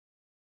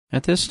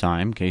At this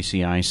time,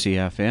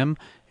 KCIC-FM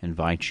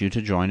invites you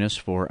to join us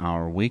for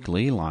our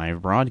weekly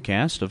live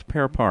broadcast of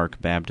Pear Park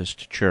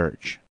Baptist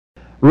Church.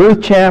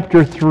 Ruth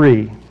chapter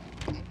 3.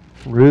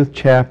 Ruth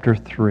chapter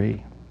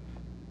 3.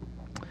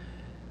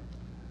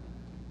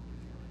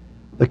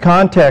 The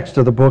context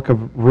of the book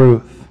of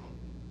Ruth.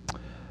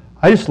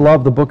 I just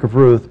love the book of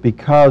Ruth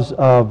because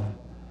of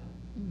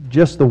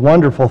just the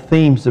wonderful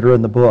themes that are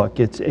in the book.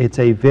 It's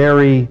a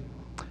very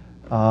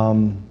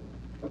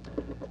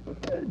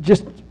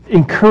just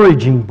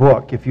encouraging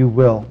book, if you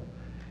will.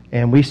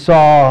 And we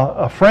saw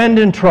a friend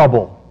in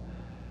trouble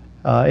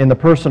in the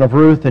person of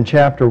Ruth in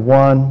chapter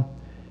 1,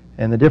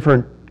 and the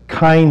different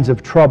kinds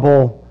of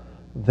trouble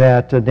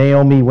that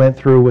Naomi went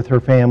through with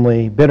her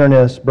family,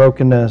 bitterness,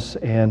 brokenness,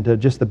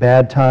 and just the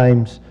bad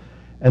times.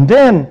 And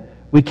then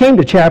we came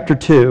to chapter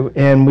 2,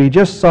 and we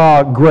just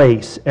saw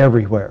grace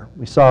everywhere.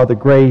 We saw the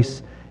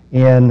grace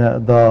in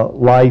the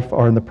life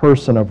or in the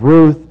person of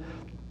Ruth.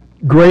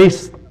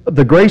 Grace,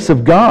 the grace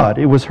of God.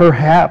 It was her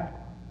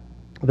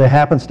the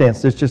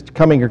happenstance. It's just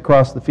coming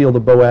across the field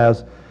of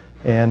Boaz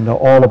and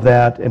all of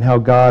that, and how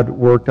God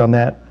worked on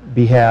that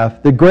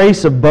behalf. The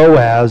grace of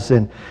Boaz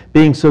and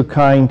being so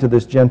kind to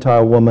this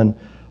Gentile woman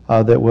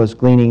that was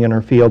gleaning in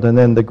her field, and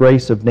then the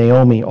grace of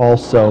Naomi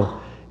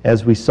also,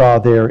 as we saw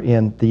there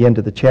in the end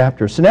of the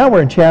chapter. So now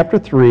we're in chapter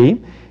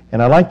 3,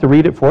 and I'd like to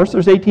read it for us.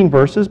 There's 18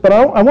 verses, but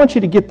I want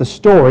you to get the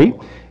story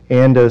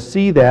and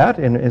see that,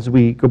 and as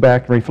we go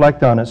back and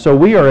reflect on it. So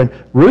we are in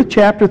Ruth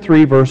chapter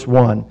 3, verse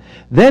 1.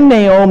 Then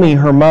Naomi,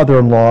 her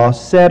mother-in-law,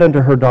 said unto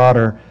her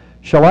daughter,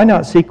 Shall I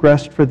not seek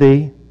rest for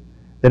thee,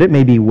 that it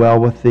may be well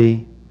with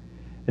thee?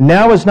 And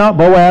now is not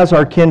Boaz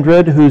our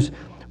kindred,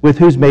 with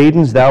whose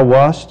maidens thou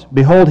wast?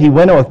 Behold, he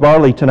winnoweth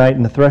barley tonight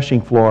in the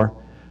threshing floor.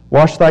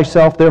 Wash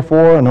thyself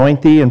therefore,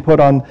 anoint thee, and put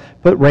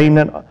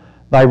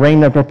thy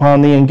raiment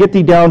upon thee, and get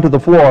thee down to the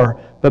floor,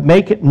 but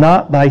make it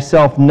not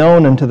thyself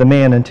known unto the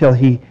man until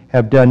he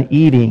have done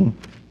eating.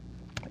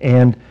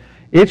 And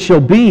it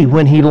shall be,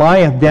 when he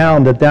lieth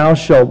down, that thou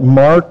shalt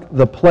mark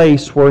the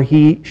place where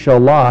he shall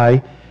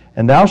lie,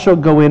 and thou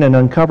shalt go in and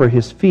uncover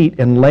his feet,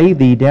 and lay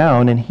thee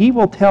down, and he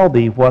will tell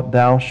thee what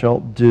thou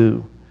shalt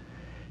do.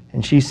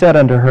 And she said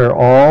unto her,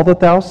 All that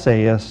thou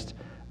sayest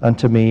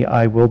unto me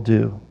I will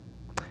do.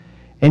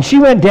 And she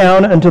went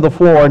down unto the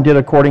floor, and did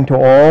according to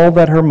all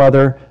that her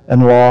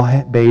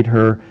mother-in-law bade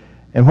her.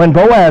 And when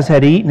Boaz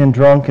had eaten and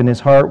drunk, and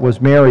his heart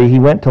was merry, he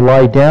went to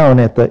lie down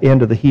at the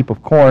end of the heap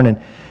of corn. And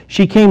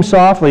she came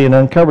softly and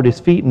uncovered his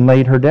feet and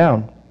laid her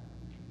down.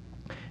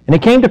 And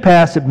it came to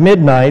pass at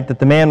midnight that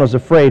the man was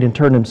afraid and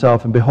turned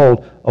himself, and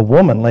behold, a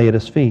woman lay at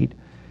his feet.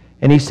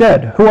 And he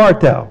said, Who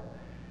art thou?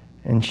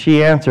 And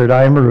she answered,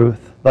 I am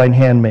Ruth, thine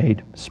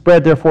handmaid.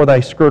 Spread therefore thy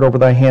skirt over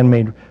thy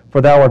handmaid,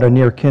 for thou art a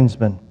near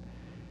kinsman.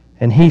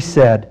 And he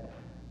said,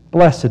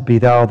 Blessed be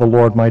thou of the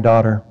Lord, my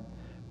daughter.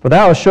 For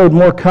thou hast showed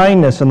more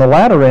kindness in the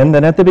latter end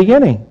than at the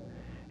beginning.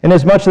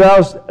 Inasmuch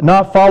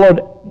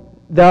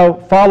thou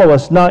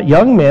followest not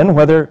young men,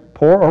 whether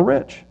poor or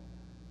rich.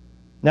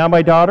 Now,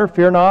 my daughter,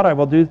 fear not, I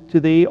will do to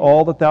thee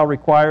all that thou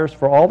requirest,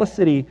 for all the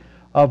city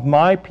of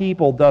my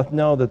people doth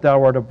know that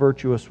thou art a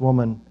virtuous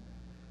woman.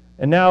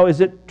 And now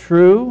it is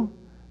true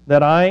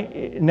that I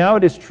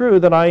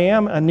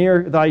am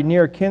thy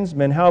near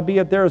kinsman,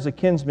 howbeit there is a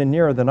kinsman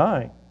nearer than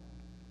I.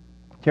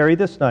 Tarry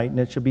this night, and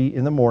it shall be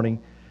in the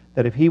morning,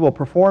 that if he will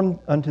perform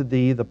unto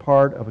thee the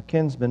part of a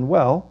kinsman,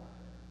 well,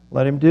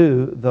 let him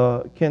do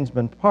the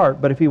kinsman part.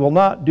 But if he will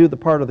not do the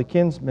part of a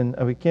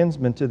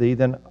kinsman to thee,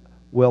 then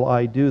will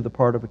I do the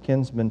part of a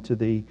kinsman to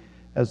thee,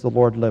 as the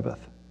Lord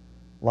liveth.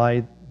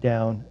 Lie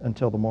down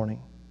until the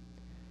morning.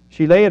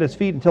 She lay at his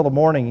feet until the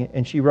morning,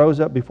 and she rose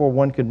up before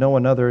one could know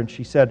another, and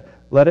he said,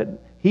 Let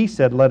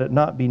it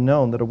not be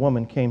known that a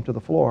woman came to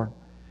the floor.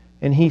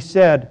 And he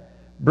said,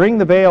 Bring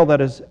the veil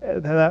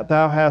that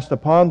thou hast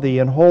upon thee,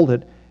 and hold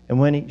it. And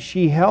when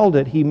she held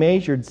it, he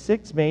measured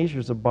 6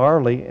 measures of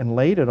barley and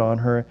laid it on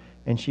her,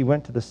 and she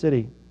went to the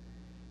city.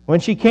 When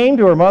she came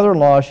to her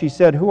mother-in-law, she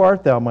said, Who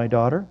art thou, my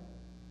daughter?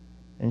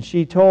 And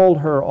she told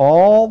her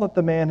all that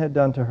the man had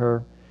done to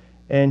her.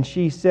 And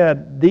she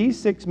said, These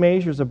 6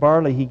 measures of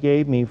barley he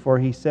gave me, for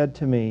he said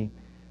to me,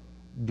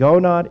 Go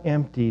not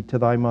empty to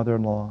thy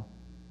mother-in-law.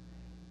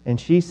 And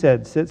she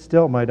said, Sit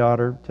still, my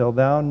daughter, till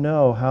thou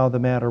know how the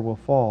matter will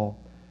fall.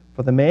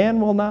 For the man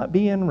will not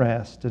be in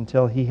rest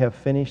until he have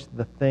finished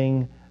the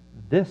thing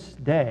this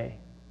day.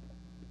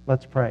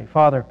 Let's pray.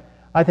 Father,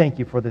 I thank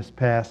you for this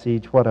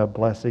passage. What a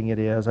blessing it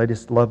is. I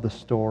just love the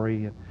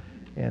story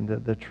and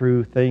the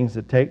true things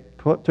that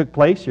took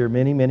place here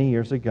many, many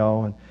years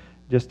ago. And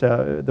just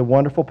the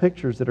wonderful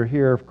pictures that are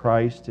here of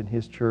Christ and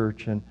His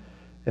church and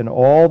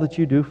all that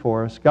you do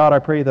for us. God, I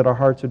pray that our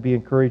hearts would be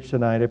encouraged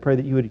tonight. I pray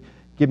that you would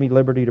give me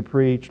liberty to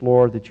preach,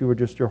 Lord, that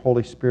your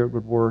Holy Spirit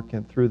would work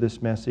and through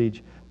this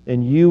message,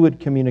 and you would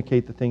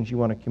communicate the things you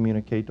want to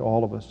communicate to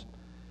all of us.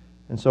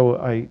 And so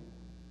I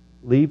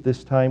leave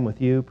this time with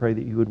you, pray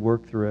that you would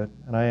work through it,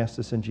 and I ask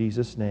this in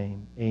Jesus'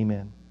 name.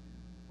 Amen.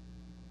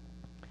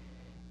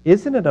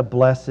 Isn't it a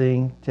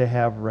blessing to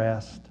have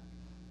rest?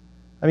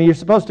 I mean, you're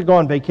supposed to go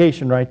on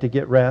vacation, right, to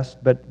get rest,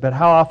 but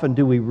how often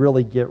do we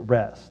really get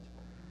rest?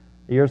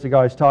 Years ago,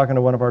 I was talking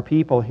to one of our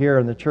people here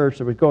in the church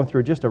that was going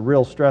through just a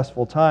real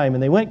stressful time,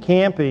 and they went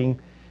camping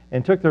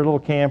and took their little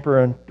camper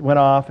and went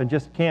off and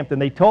just camped,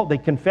 and they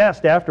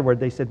confessed afterward.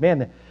 They said,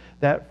 man,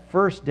 that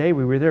first day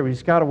we were there, we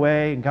just got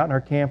away and got in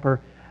our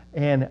camper,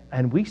 and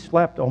we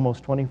slept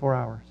almost 24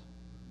 hours.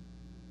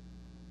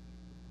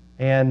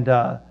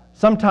 And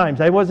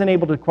sometimes, I wasn't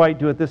able to quite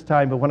do it this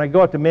time, but when I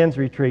go out to men's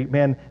retreat,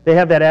 man, they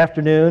have that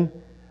afternoon,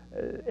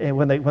 and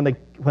when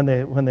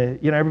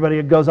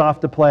everybody goes off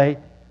to play.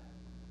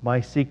 My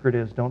secret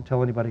is, don't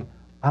tell anybody,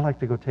 I like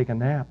to go take a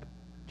nap.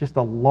 Just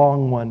a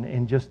long one,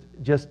 and just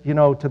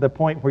to the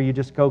point where you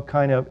just go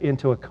kind of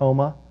into a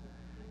coma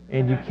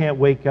and you can't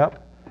wake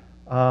up.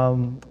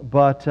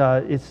 But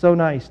it's so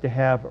nice to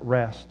have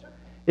rest.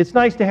 It's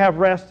nice to have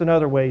rest in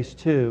other ways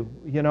too.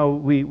 You know,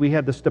 we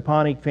had the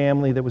Stepanik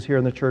family that was here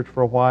in the church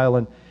for a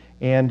while,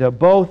 and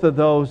both of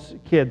those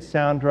kids,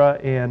 Sandra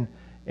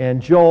and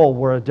Joel,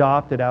 were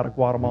adopted out of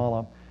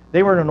Guatemala.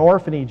 They were in an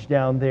orphanage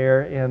down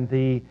there, and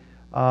the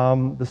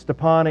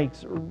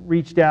Stepaniks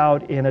reached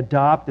out and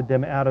adopted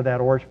them out of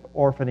that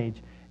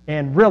orphanage,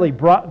 and really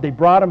brought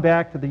them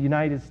back to the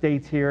United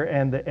States here,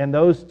 and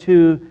those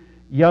two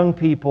young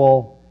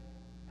people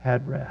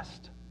had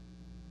rest.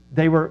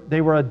 They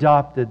were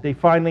adopted. They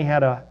finally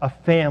had a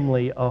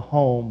family, a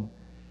home,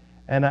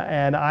 and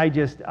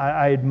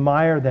I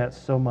admire that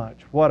so much.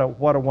 What a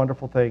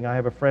wonderful thing. I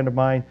have a friend of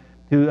mine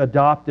who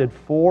adopted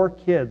 4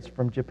 kids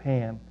from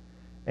Japan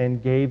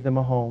and gave them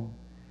a home.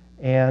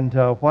 And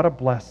what a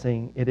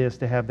blessing it is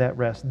to have that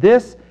rest.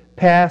 This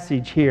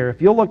passage here,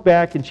 if you'll look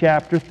back in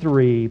chapter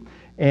 3,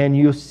 and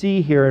you'll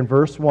see here in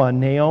verse 1,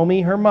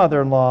 Naomi, her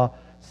mother-in-law,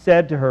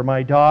 said to her,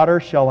 my daughter,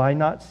 shall I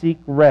not seek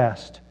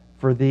rest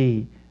for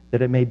thee,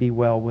 that it may be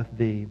well with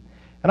thee?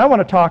 And I want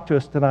to talk to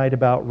us tonight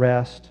about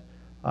rest.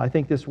 I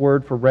think this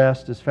word for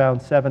rest is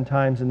found 7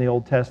 times in the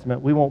Old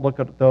Testament. We won't look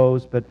at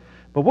those, but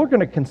we're going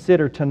to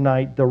consider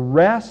tonight the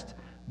rest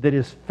that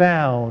is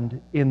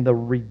found in the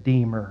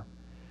Redeemer.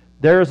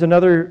 There is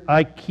another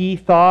key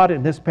thought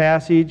in this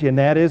passage, and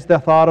that is the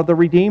thought of the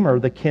Redeemer,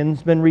 the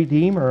kinsman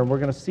Redeemer, and we're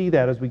going to see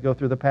that as we go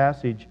through the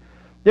passage.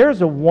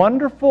 There's a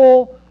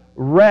wonderful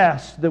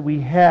rest that we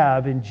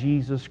have in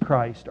Jesus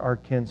Christ, our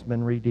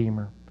kinsman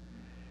Redeemer.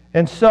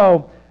 And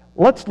so,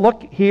 let's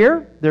look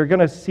here. They're going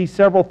to see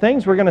several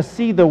things. We're going to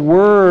see the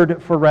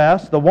word for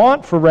rest, the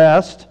want for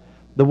rest,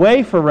 the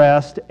way for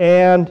rest,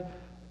 and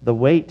the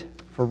wait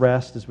for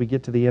rest as we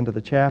get to the end of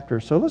the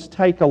chapter. So let's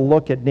take a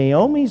look at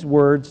Naomi's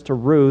words to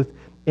Ruth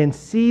and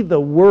see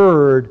the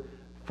word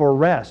for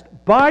rest.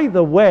 By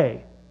the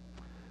way,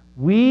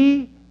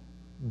 we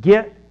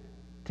get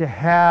to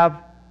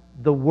have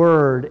the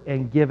word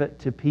and give it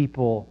to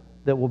people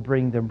that will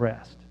bring them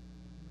rest.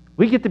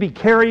 We get to be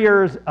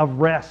carriers of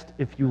rest,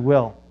 if you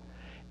will.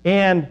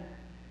 And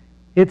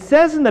it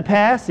says in the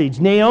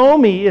passage,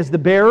 Naomi is the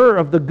bearer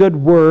of the good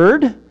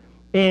word,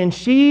 and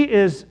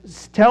she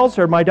tells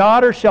her, my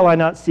daughter, shall I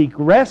not seek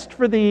rest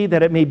for thee,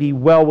 that it may be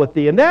well with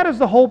thee? And that is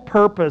the whole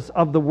purpose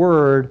of the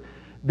word,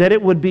 that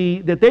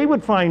they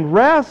would find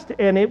rest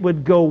and it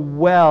would go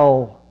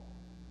well.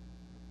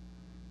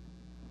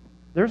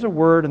 There's a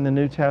word in the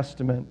New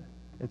Testament.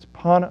 It's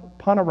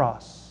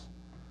poneros.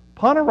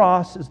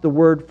 Poneros is the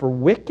word for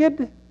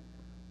wicked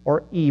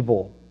or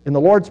evil. In the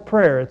Lord's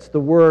Prayer, it's the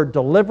word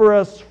deliver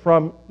us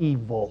from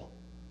evil.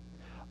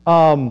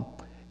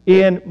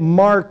 In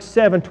Mark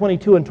 7,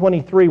 22 and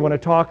 23, when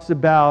it talks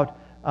about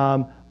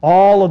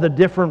all of the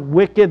different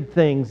wicked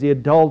things, the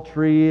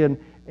adultery and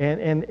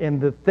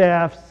the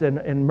thefts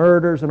and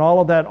murders and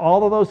all of that,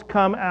 all of those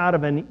come out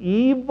of an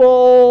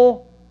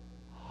evil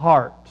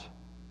heart.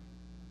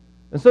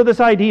 And so this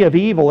idea of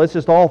evil is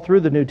just all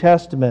through the New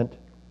Testament.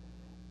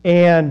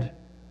 And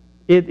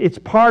it's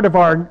part of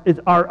our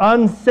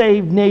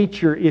unsaved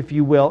nature, if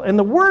you will. And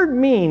the word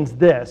means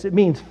this. It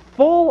means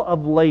full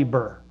of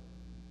labor.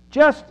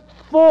 Just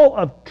full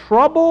of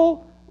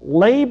trouble,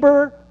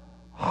 labor,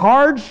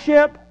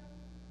 hardship,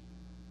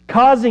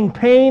 causing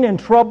pain and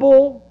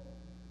trouble.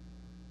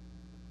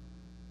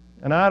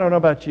 And I don't know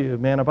about you,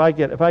 man. If I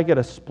get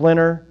a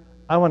splinter,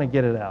 I want to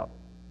get it out.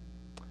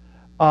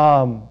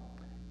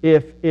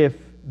 If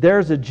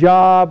there's a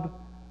job,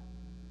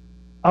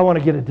 I want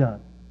to get it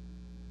done.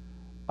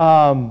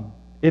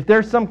 If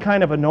there's some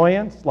kind of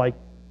annoyance, like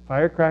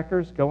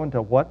firecrackers going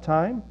to what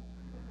time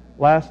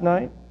last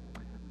night,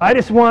 I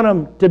just want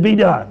them to be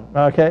done,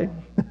 okay?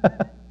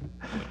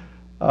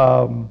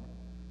 Full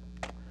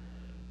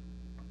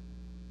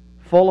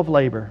of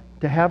labor,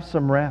 to have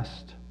some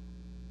rest.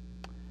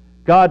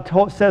 God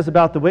says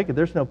about the wicked,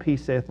 there's no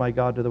peace, saith my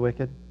God, to the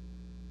wicked.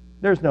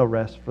 There's no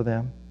rest for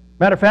them.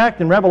 Matter of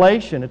fact, in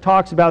Revelation, it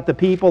talks about the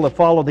people that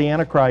follow the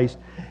Antichrist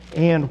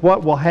and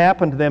what will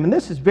happen to them. And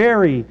this is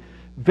very,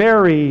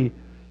 very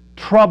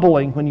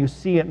troubling when you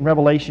see it in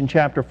Revelation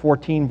chapter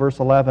 14, verse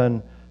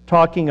 11,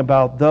 talking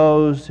about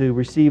those who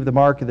receive the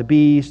mark of the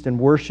beast and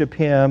worship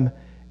him,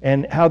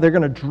 and how they're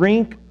going to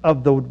drink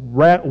of the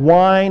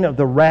wine of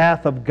the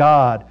wrath of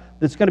God.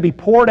 that's going to be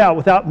poured out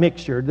without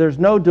mixture. There's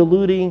no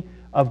diluting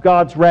of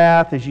God's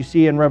wrath, as you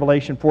see in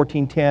Revelation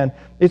 14:10.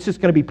 It's just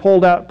going to be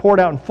poured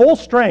out in full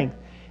strength.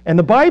 And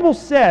the Bible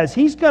says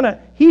he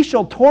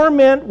shall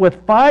torment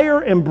with fire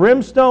and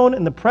brimstone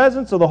in the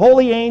presence of the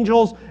holy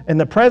angels and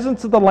the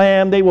presence of the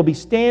Lamb. They will be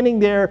standing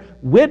there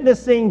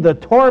witnessing the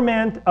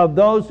torment of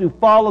those who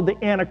follow the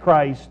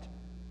Antichrist.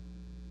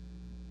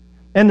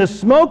 And the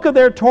smoke of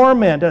their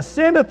torment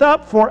ascendeth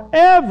up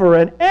forever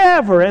and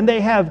ever, and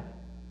they have,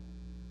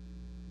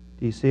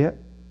 do you see it?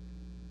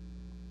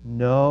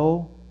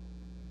 No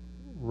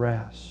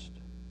rest,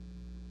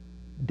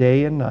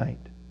 day and night,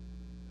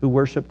 who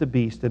worship the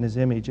beast in his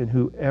image, and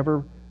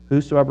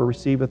whosoever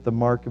receiveth the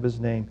mark of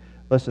his name.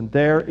 Listen,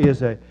 there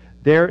is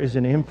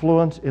an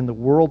influence in the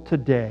world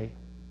today.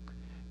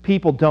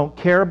 People don't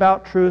care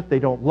about truth. They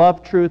don't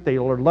love truth. They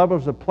are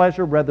lovers of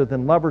pleasure rather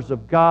than lovers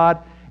of God.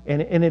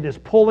 And it is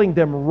pulling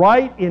them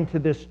right into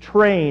this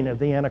train of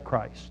the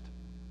Antichrist.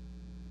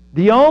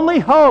 The only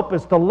hope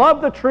is to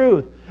love the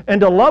truth and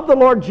to love the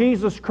Lord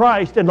Jesus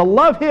Christ and to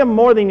love Him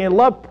more than you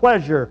love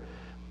pleasure,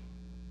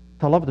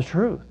 to love the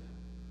truth.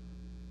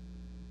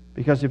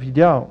 Because if you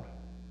don't,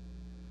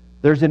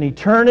 there's an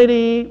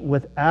eternity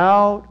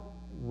without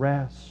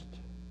rest.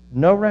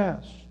 No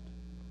rest.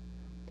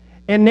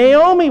 And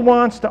Naomi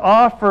wants to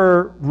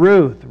offer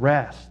Ruth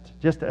rest,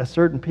 just a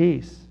certain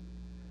peace.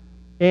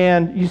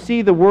 And you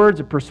see the words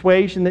of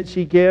persuasion that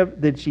she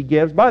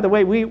gives. By the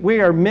way, we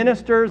are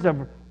ministers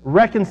of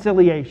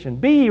reconciliation.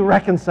 Be ye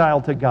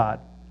reconciled to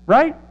God.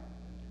 Right?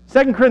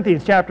 2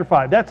 Corinthians chapter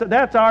 5.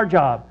 That's our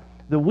job.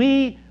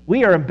 We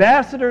are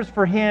ambassadors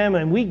for Him,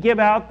 and we give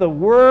out the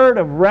word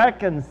of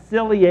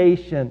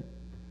reconciliation.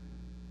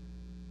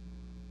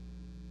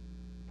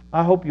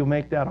 I hope you'll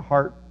make that a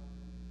heart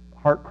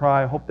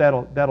cry. I hope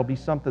that'll be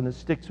something that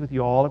sticks with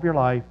you all of your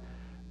life,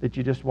 that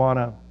you just want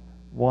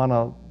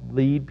to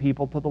lead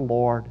people to the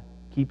Lord.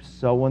 Keep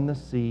sowing the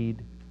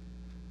seed.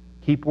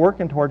 Keep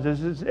working towards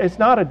this. It's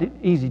not an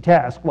easy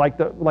task, like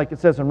it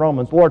says in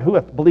Romans, Lord, who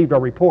hath believed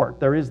our report?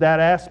 There is that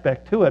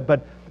aspect to it,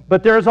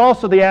 but there is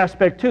also the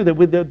aspect, too, that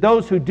with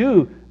those who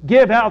do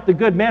give out the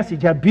good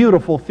message have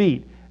beautiful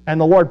feet,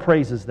 and the Lord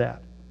praises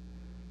that.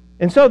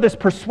 And so this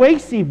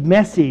persuasive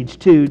message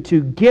to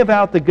give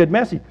out the good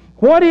message,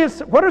 what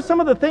are some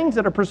of the things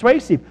that are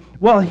persuasive?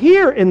 Well,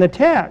 here in the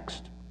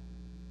text,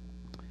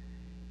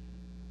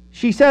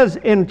 she says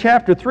in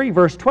chapter 3,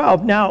 verse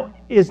 12, now,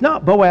 is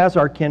not Boaz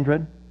our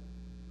kindred?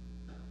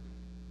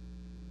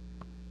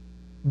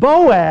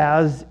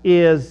 Boaz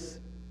is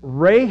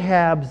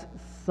Rahab's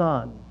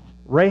son.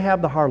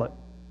 Rahab the harlot.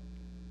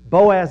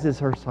 Boaz is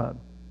her son.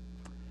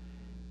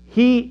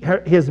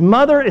 His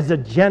mother is a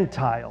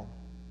Gentile.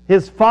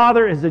 His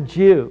father is a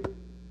Jew.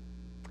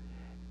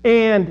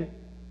 And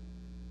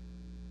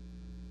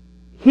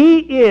he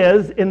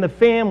is in the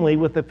family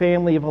with the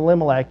family of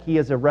Elimelech. He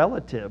is a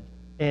relative.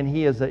 And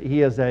he is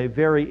a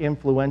very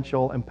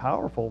influential and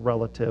powerful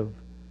relative.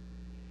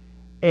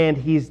 And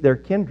he's their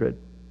kindred.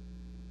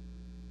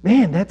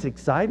 Man, that's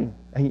exciting.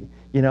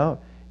 You know,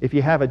 if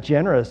you have a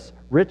generous,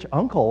 rich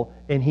uncle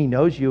and he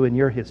knows you and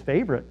you're his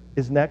favorite,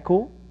 isn't that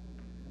cool?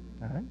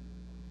 All right.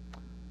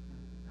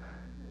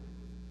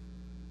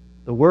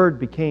 The Word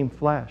became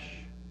flesh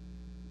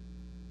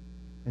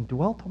and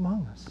dwelt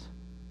among us.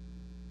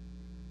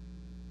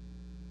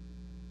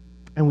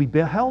 And we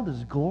beheld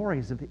His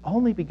glories of the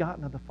only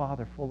begotten of the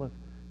Father, full of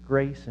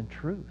grace and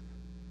truth.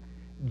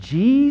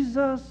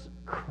 Jesus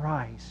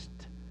Christ,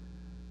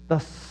 the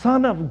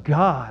Son of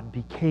God,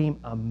 became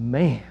a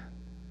man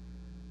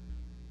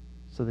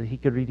so that He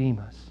could redeem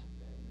us.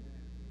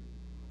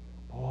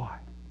 Boy.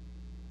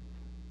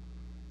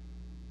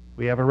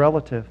 We have a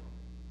relative.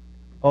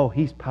 Oh,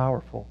 He's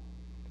powerful.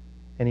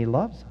 And He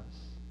loves us.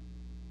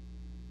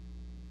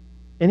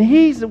 And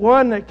He's the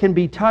one that can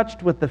be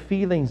touched with the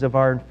feelings of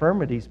our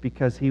infirmities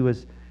because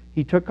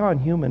He took on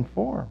human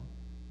form.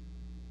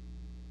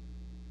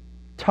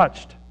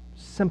 Touched,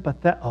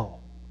 sympathy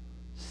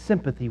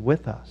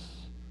with us.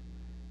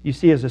 You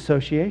see His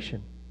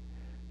association.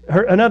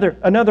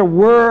 Another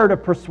word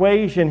of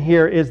persuasion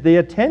here is the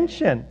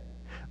attention.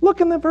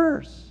 Look in the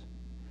verse.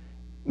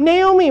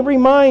 Naomi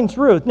reminds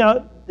Ruth.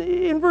 Now,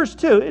 in verse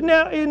 2,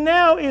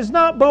 now is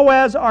not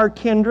Boaz our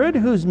kindred,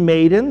 whose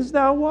maidens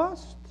thou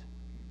wast?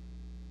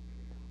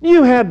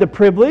 You had the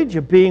privilege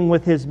of being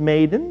with his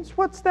maidens.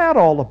 What's that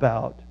all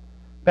about?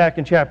 Back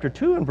in chapter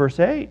 2 and verse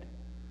 8.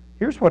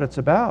 Here's what it's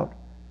about.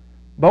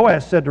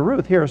 Boaz said to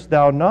Ruth, hearest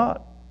thou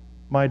not,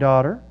 my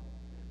daughter?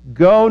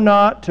 Go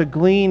not to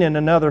glean in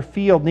another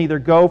field, neither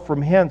go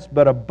from hence,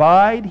 but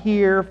abide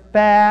here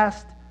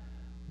fast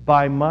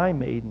by my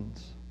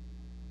maidens.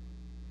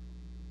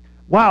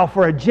 Wow,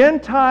 for a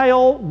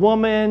Gentile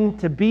woman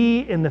to be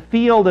in the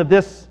field of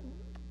this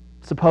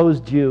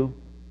supposed Jew,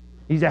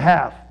 he's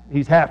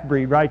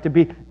half-breed, right? To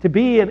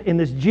be in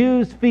this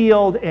Jew's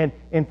field and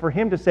for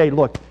him to say,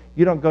 look,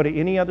 you don't go to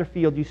any other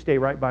field, you stay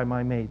right by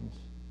my maidens.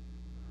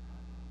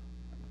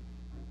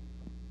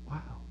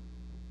 Wow.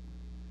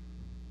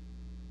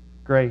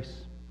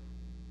 Grace.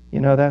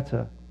 You know, that's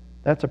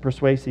a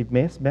persuasive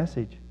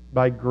message.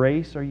 By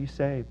grace are you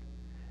saved.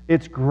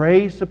 It's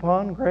grace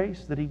upon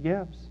grace that He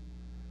gives.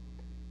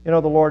 You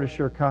know, the Lord is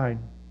sure kind.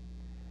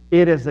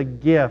 It is a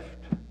gift.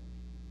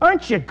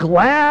 Aren't you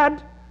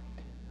glad?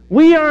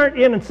 We aren't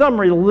in some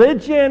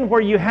religion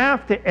where you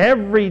have to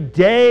every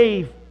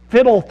day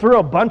fiddle through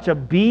a bunch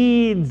of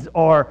beads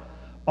or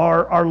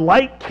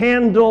light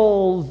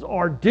candles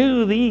or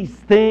do these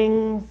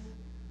things.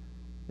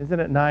 Isn't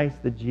it nice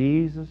that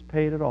Jesus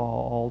paid it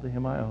all to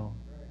Him I owe?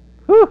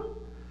 Whew.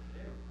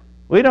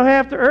 We don't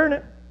have to earn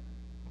it.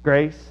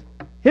 Grace.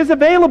 His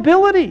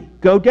availability.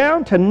 Go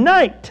down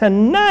tonight,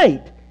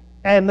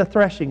 and the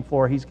threshing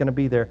floor. He's going to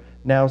be there.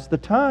 Now's the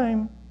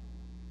time.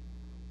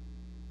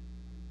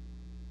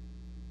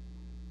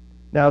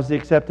 Now's the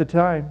accepted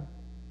time.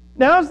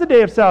 Now's the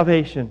day of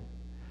salvation.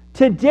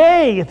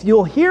 Today, if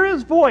you'll hear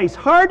His voice,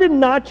 harden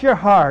not your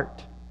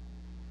heart.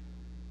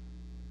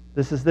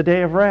 This is the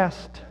day of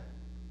rest.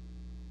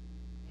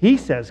 He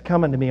says,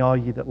 "Come unto me, all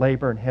ye that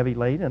labor and heavy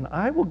laden, and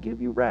I will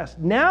give you rest."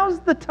 Now's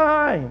the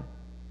time.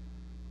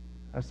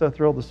 I was so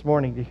thrilled this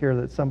morning to hear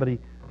that somebody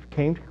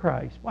came to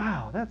Christ.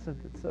 Wow, that's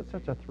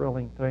such a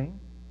thrilling thing.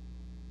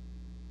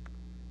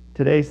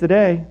 Today's the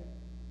day.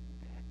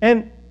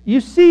 And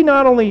you see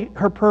not only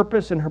her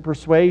purpose and her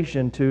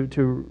persuasion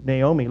to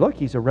Naomi. Look,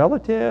 he's a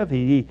relative.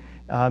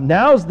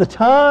 Now's the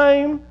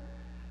time.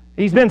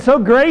 He's been so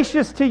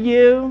gracious to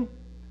you.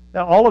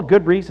 Now, all of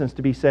good reasons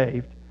to be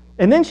saved.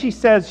 And then she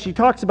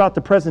talks about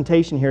the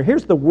presentation here.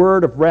 Here's the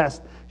word of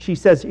rest. She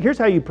says, here's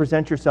how you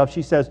present yourself.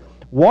 She says,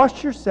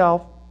 wash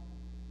yourself.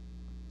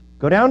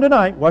 Go down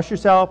tonight, wash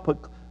yourself, put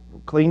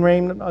clean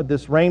raiment,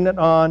 this raiment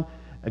on,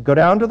 and go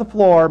down to the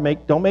floor.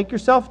 Don't make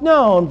yourself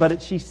known, but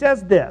she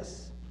says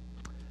this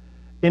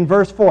in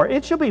verse 4.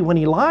 It shall be when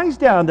he lies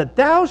down that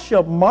thou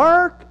shalt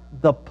mark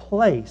the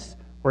place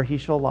where he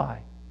shall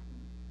lie.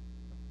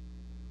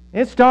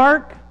 It's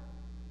dark.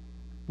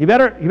 You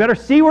better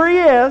see where he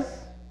is,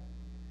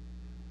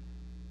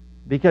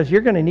 because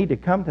you're going to need to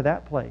come to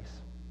that place.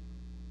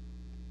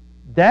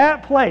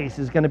 That place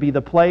is going to be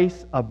the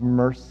place of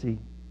mercy.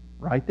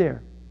 Right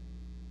there.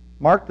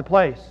 Mark the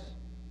place.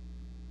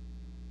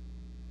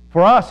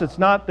 For us, it's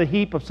not the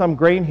heap of some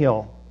grain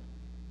hill.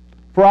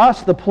 For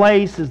us, the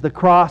place is the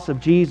cross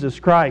of Jesus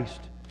Christ.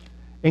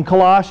 In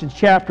Colossians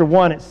chapter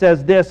 1, it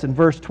says this in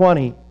verse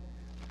 20.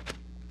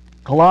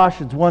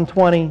 Colossians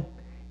 1:20,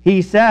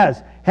 he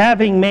says,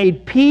 having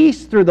made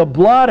peace through the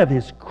blood of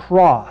His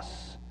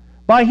cross,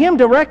 by Him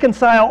to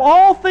reconcile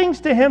all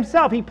things to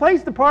Himself. He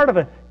plays the part of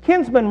a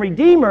kinsman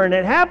redeemer, and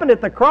it happened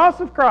at the cross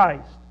of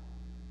Christ.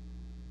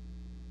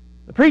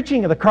 The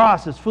preaching of the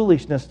cross is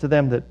foolishness to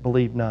them that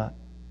believe not.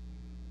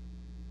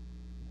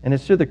 And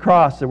it's through the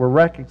cross that we're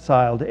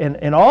reconciled.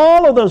 And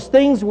all of those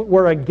things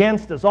were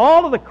against us.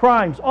 All of the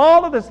crimes,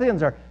 all of the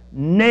sins are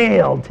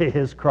nailed to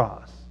His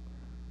cross.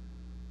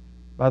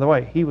 By the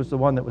way, He was the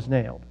one that was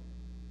nailed,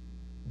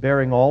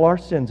 bearing all our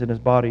sins in His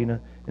body, in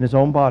His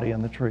own body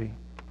on the tree.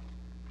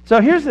 So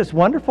here's this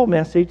wonderful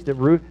message that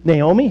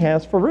Naomi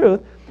has for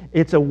Ruth.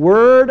 It's a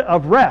word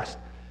of rest.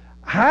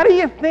 How do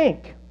you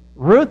think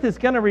Ruth is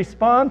going to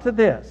respond to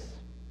this?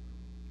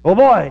 Oh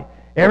boy,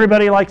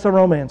 everybody likes a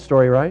romance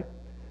story, right?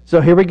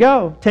 So here we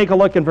go. Take a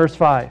look in verse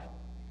 5.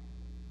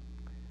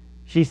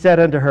 She said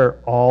unto her,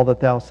 all that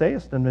thou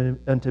sayest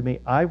unto me,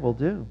 I will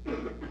do.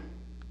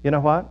 You know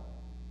what?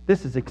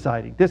 This is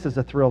exciting. This is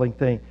a thrilling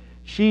thing.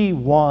 She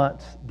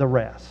wants the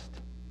rest.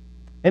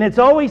 And it's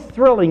always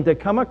thrilling to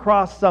come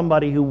across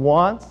somebody who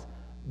wants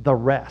the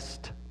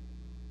rest.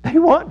 They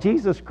want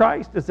Jesus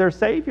Christ as their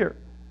Savior.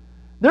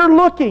 They're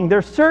looking,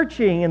 they're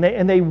searching,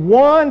 and they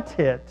want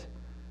it.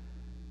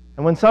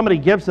 And when somebody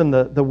gives them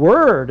the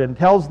word and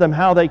tells them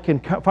how they can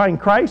find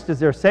Christ as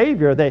their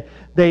Savior,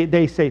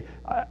 they say,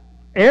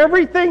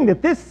 everything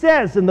that this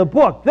says in the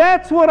book,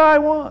 that's what I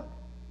want.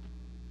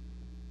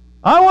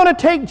 I want to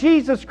take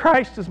Jesus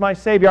Christ as my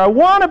Savior. I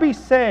want to be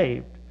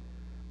saved.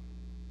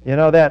 You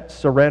know, that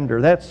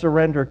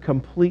surrender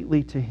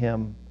completely to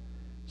Him,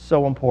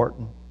 so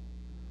important.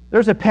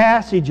 There's a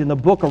passage in the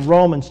book of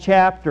Romans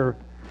chapter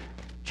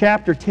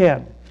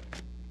 10.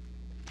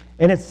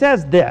 And it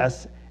says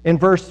this in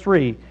verse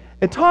 3.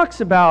 It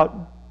talks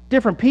about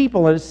different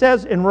people, and it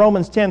says in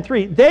Romans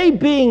 10:3, they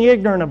being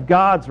ignorant of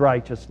God's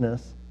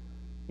righteousness.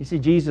 You see,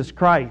 Jesus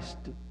Christ,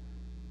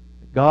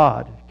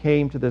 God,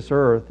 came to this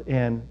earth,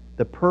 and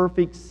the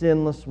perfect,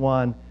 sinless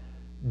one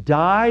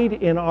died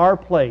in our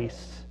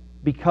place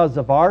because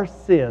of our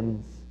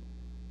sins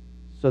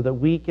so that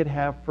we could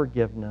have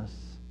forgiveness.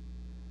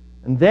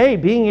 And they,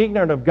 being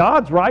ignorant of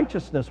God's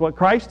righteousness, what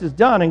Christ has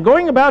done, and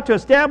going about to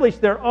establish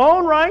their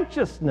own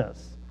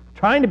righteousness,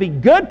 trying to be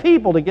good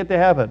people to get to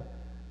heaven,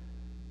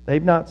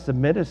 they've not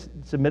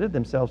submitted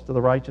themselves to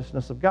the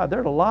righteousness of God. There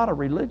are a lot of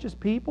religious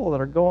people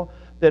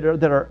that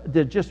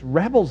are just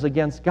rebels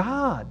against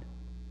God.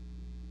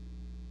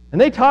 And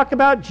they talk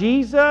about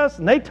Jesus,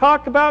 and they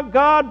talk about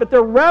God, but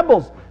they're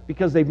rebels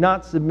because they've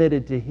not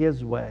submitted to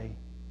His way.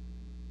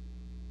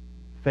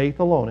 Faith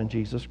alone in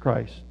Jesus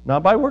Christ.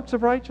 Not by works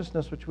of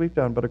righteousness which we've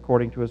done, but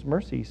according to His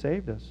mercy He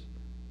saved us.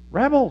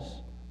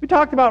 Rebels. We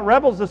talked about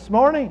rebels this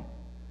morning.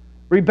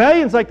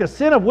 Rebellion's like the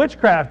sin of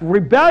witchcraft.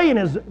 Rebellion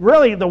is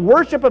really the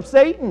worship of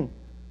Satan.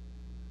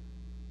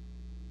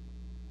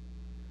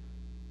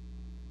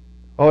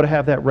 Oh, to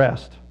have that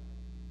rest.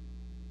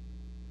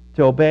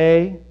 To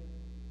obey,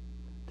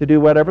 to do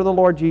whatever the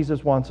Lord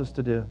Jesus wants us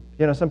to do.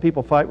 You know, some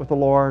people fight with the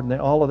Lord and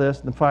all of this,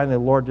 and then finally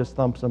the Lord just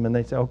thumps them and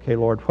they say, okay,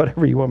 Lord,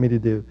 whatever you want me to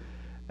do.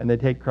 And they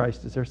take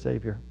Christ as their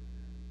Savior.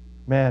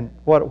 Man,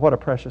 what a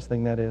precious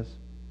thing that is.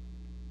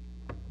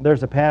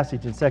 There's a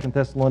passage in 2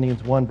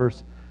 Thessalonians 1,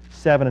 verse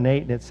 7 and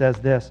 8, and it says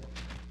this.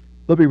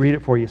 Let me read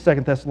it for you.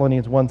 2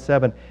 Thessalonians 1,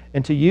 7.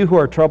 And to you who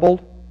are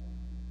troubled,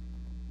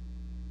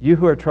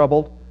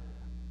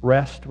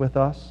 rest with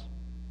us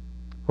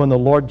when the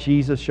Lord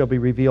Jesus shall be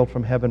revealed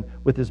from heaven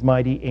with his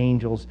mighty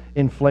angels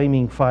in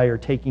flaming fire,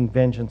 taking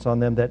vengeance on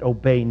them that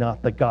obey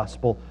not the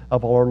gospel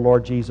of our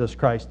Lord Jesus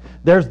Christ.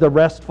 There's the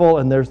restful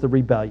and there's the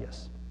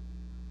rebellious.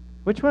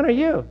 Which one are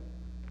you?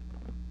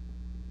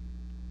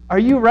 Are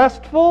you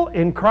restful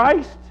in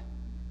Christ?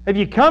 Have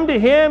you come to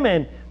him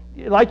and,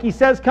 like he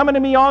says, come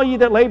unto me all ye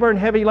that labor and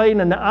heavy laden,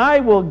 and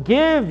I will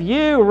give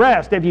you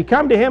rest. Have you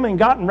come to him and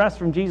gotten rest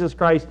from Jesus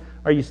Christ?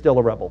 Are you still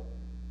a rebel?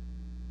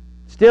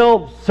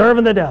 Still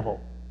serving the devil?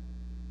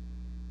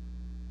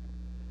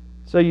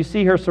 So you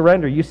see her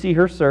surrender. You see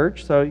her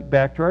search. So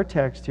back to our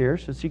text here.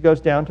 So she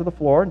goes down to the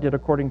floor and did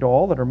according to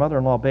all that her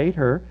mother-in-law bade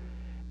her.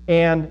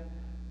 And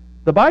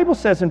the Bible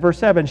says in verse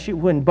 7,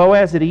 when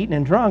Boaz had eaten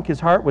and drunk, his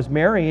heart was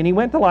merry, and he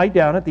went to lie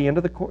down at the end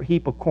of the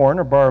heap of corn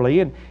or barley,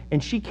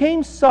 and she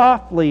came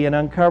softly and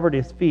uncovered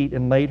his feet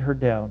and laid her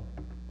down.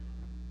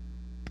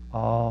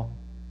 Oh.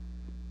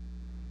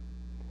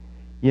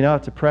 You know,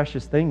 it's a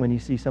precious thing when you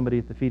see somebody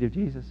at the feet of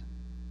Jesus.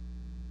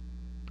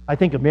 I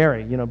think of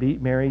Mary. You know,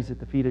 Mary's at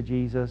the feet of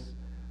Jesus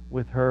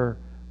with her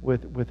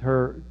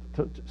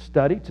to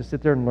study, to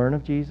sit there and learn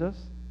of Jesus.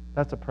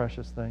 That's a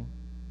precious thing.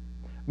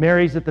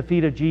 Mary's at the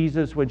feet of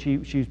Jesus when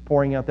she's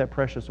pouring out that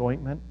precious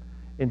ointment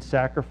in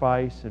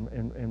sacrifice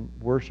and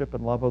worship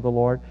and love of the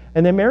Lord.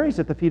 And then Mary's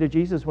at the feet of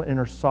Jesus in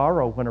her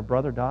sorrow when her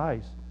brother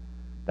dies.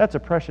 That's a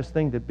precious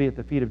thing to be at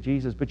the feet of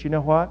Jesus. But you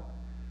know what?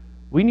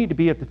 We need to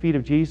be at the feet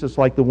of Jesus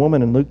like the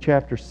woman in Luke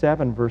chapter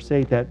 7, verse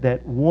 8,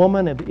 that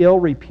woman of ill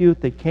repute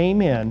that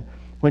came in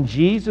when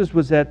Jesus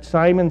was at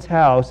Simon's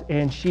house,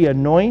 and she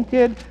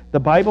anointed, the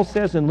Bible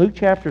says in Luke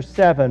chapter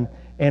 7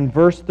 and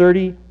verse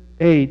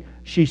 38,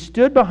 she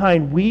stood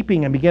behind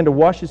weeping and began to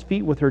wash his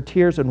feet with her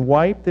tears and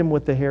wiped them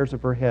with the hairs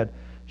of her head.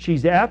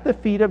 She's at the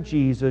feet of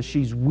Jesus.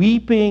 She's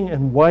weeping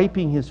and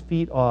wiping his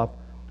feet off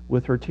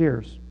with her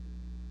tears.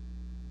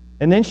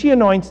 And then she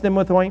anoints them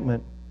with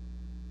ointment.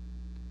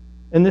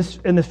 And the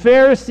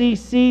Pharisee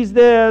sees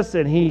this,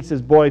 and he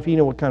says, boy, if he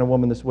knew what kind of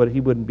woman this was, he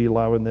wouldn't be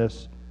allowing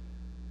this.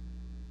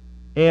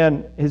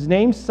 And his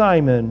name's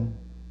Simon.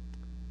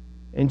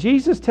 And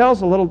Jesus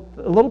tells a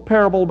little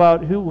parable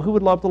about who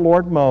would love the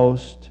Lord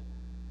most.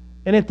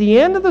 And at the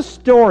end of the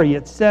story,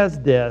 it says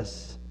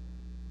this.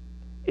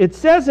 It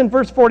says in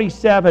verse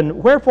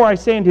 47, wherefore I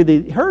say unto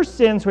thee, her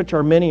sins which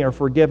are many are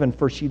forgiven,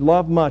 for she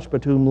loved much,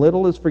 but to whom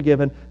little is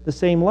forgiven, the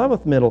same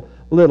loveth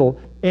little.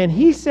 And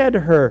he said to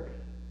her,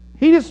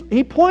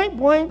 he point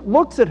blank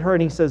looks at her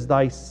and he says,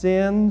 thy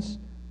sins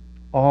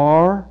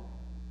are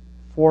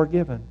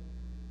forgiven.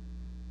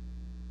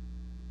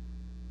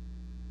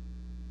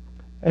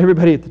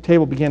 Everybody at the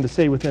table began to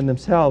say within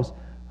themselves,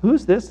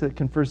 who's this that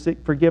can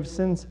forgive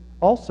sins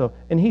also?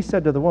 And he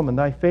said to the woman,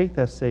 thy faith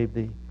hath saved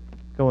thee.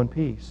 Go in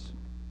peace.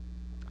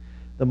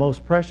 The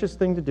most precious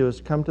thing to do is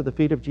come to the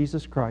feet of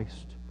Jesus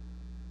Christ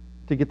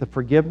to get the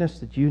forgiveness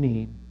that you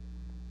need.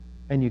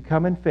 And you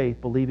come in faith,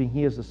 believing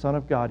he is the Son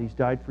of God. He's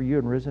died for you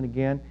and risen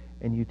again,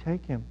 and you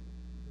take him.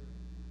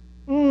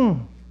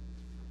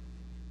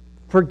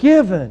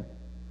 Forgiven.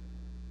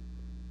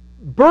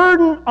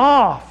 Burden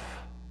off.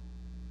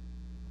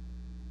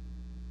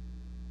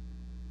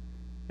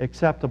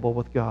 Acceptable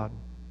with God.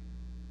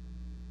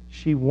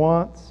 She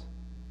wants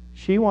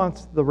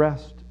the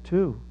rest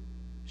too.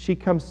 She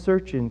comes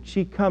searching.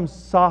 She comes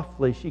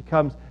softly. She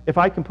comes, if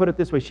I can put it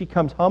this way, she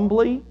comes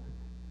humbly,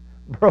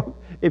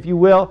 broke, if you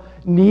will,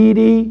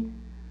 needy,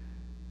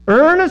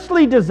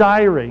 earnestly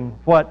desiring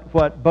what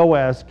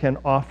Boaz can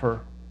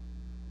offer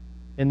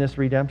in this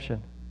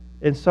redemption.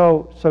 And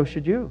so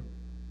should you.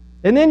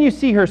 And then you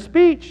see her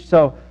speech.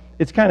 So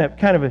it's kind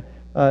of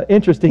an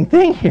interesting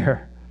thing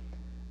here.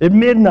 At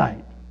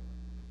midnight,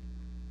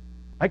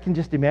 I can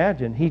just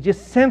imagine. He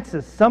just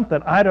senses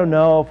something. I don't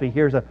know if he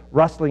hears a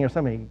rustling or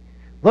something. He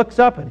looks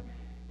up and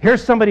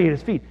here's somebody at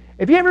his feet.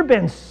 Have you ever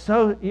been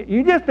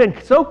you've just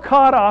been so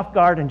caught off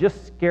guard and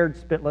just scared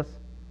spitless?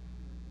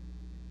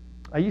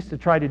 I used to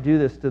try to do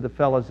this to the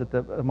fellas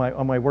on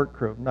my work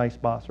crew. Nice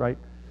boss, right?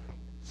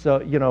 So,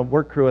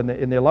 work crew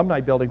in the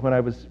alumni building when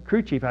I was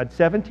crew chief. I had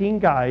 17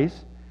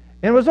 guys,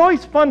 and it was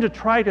always fun to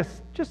try to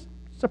just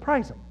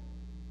surprise them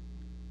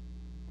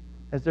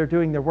as they're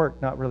doing their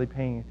work, not really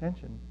paying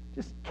attention.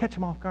 Just catch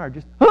them off guard.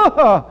 Just,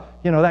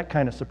 that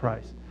kind of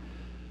surprise.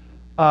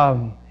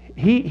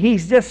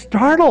 He's just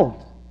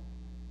startled.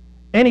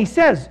 And he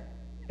says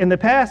in the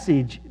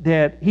passage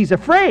that he's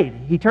afraid.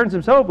 He turns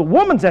himself, a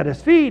woman's at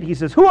his feet. He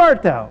says, who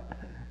art thou?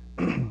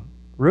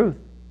 Ruth,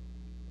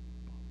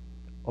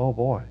 oh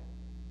boy.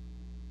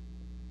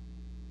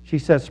 She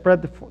says,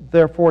 spread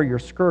therefore your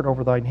skirt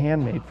over thine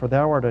handmaid, for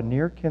thou art a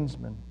near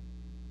kinsman.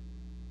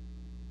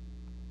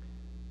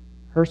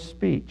 Her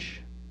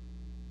speech,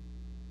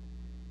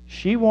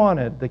 she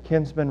wanted the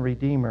kinsman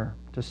redeemer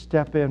to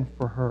step in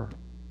for her.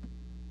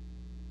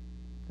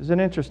 It's an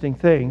interesting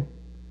thing.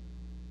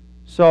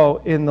 So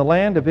in the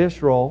land of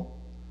Israel,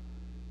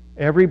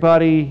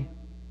 everybody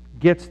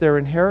gets their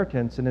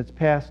inheritance and it's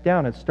passed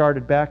down. It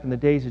started back in the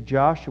days of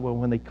Joshua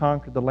when they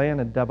conquered the land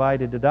and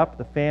divided it up.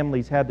 The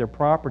families had their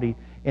property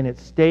and it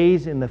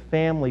stays in the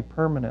family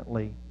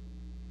permanently.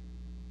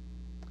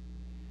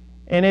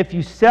 And if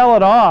you sell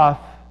it off,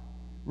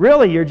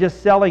 really you're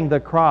just selling the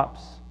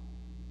crops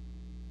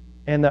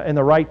and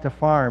the right to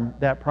farm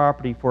that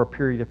property for a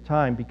period of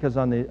time, because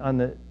on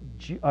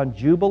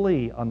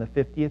Jubilee, on the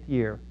 50th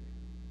year,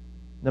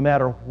 no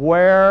matter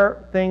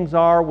where things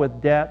are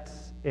with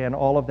debts and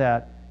all of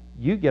that,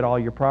 you get all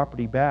your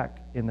property back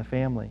in the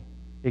family.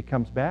 It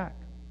comes back.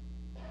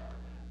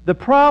 The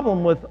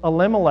problem with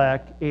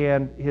Elimelech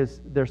and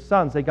their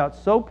sons, they got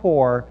so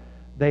poor,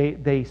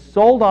 they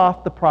sold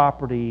off the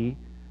property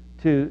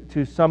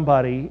to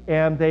somebody,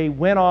 and they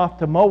went off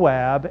to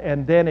Moab,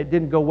 and then it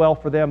didn't go well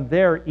for them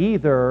there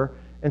either,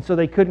 and so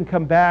they couldn't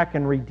come back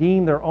and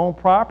redeem their own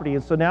property.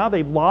 And so now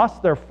they've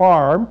lost their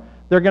farm.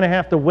 They're going to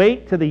have to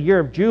wait to the year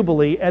of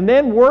Jubilee, and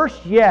then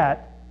worse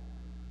yet,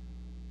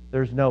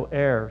 there's no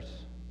heirs,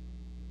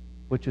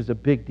 which is a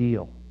big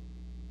deal.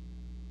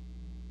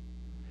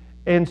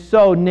 And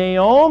so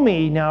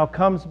Naomi now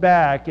comes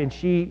back, and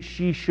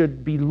she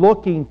should be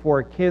looking for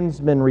a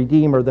kinsman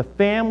redeemer, the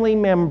family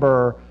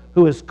member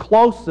who is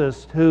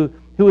closest, who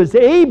is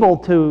able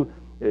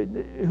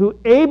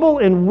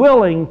and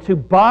willing to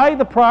buy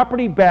the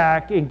property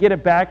back and get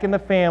it back in the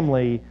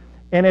family.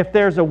 And if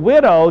there's a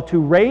widow, to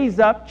raise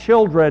up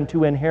children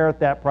to inherit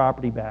that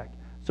property back,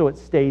 so it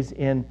stays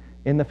in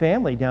the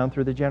family down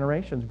through the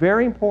generations.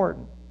 Very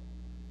important.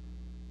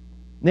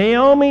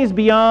 Naomi's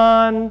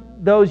beyond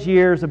those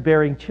years of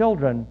bearing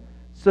children.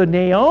 So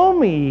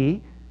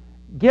Naomi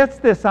gets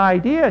this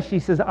idea. She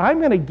says, I'm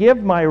going to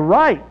give my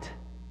right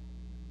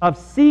of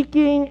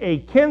seeking a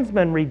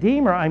kinsman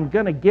redeemer, I'm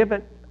going to give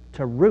it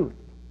to Ruth.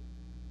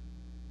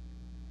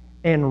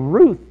 And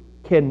Ruth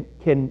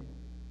can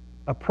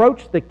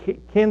approach the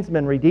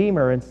kinsman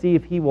redeemer and see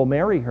if he will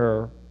marry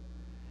her.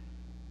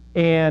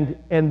 And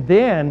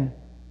then,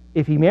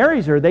 if he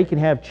marries her, they can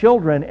have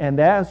children, and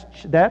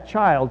that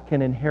child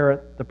can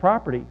inherit the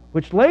property,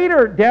 which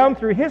later, down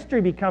through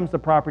history, becomes the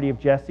property of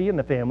Jesse and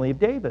the family of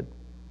David.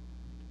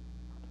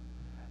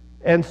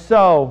 And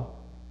so,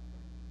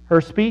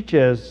 her speech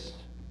is,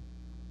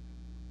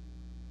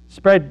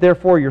 spread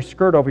therefore your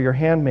skirt over your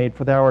handmaid,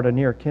 for thou art a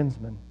near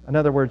kinsman. In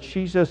other words,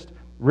 she's just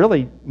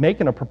really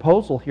making a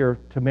proposal here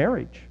to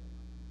marriage.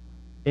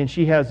 And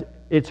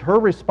it's her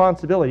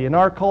responsibility. In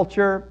our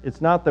culture,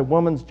 it's not the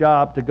woman's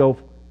job to go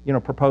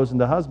proposing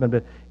to the husband.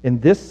 But in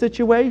this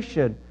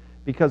situation,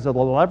 because of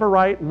the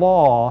Levirate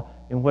law,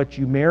 in which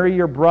you marry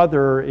your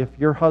brother, if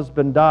your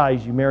husband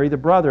dies, you marry the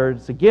brother.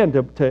 It's again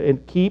to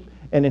keep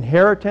an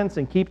inheritance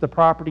and keep the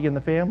property in the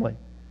family.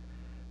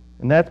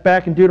 And that's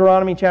back in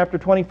Deuteronomy chapter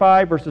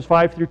 25, verses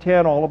 5 through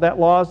 10. All of that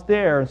law is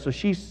there. And so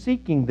she's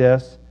seeking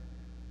this,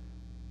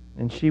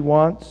 and she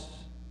wants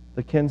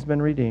the kinsman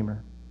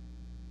redeemer.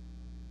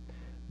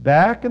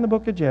 Back in the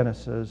book of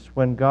Genesis,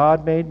 when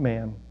God made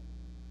man,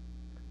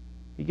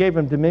 He gave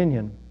him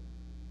dominion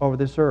over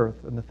this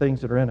earth and the things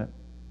that are in it.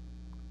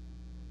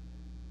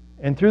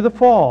 And through the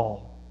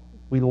fall,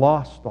 we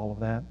lost all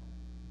of that.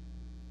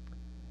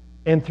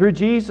 And through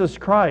Jesus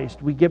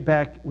Christ, we get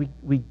back.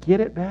 We get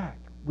it back.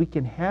 We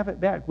can have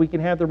it back. We can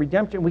have the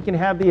redemption. We can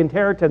have the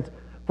inheritance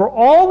for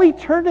all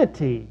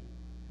eternity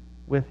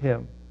with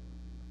Him.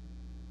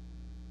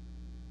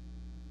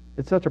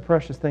 It's such a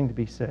precious thing to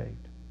be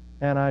saved.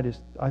 And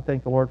I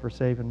thank the Lord for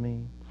saving me.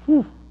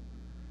 Whew.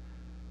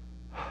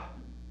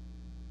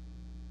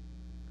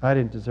 I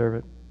didn't deserve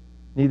it.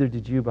 Neither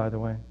did you, by the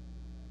way.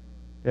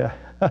 Yeah.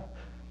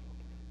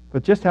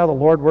 But just how the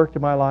Lord worked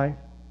in my life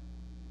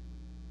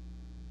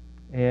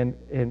and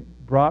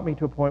brought me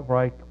to a point where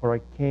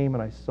I came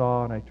and I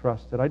saw and I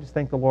trusted. I just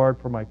thank the Lord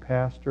for my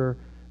pastor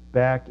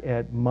back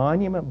at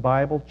Monument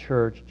Bible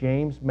Church,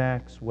 James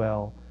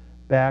Maxwell,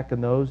 back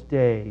in those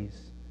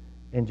days,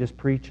 and just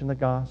preaching the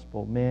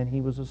gospel. Man,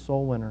 he was a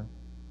soul winner.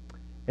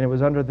 And it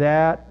was under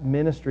that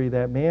ministry,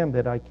 that man,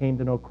 that I came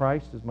to know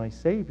Christ as my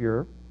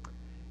Savior.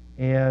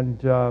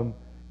 And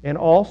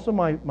also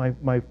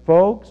my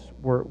folks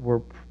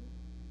were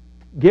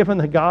given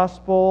the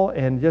gospel,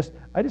 and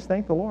I just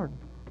thank the Lord.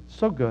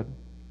 So good.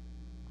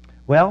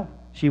 Well,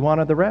 she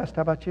wanted the rest.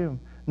 How about you?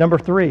 Number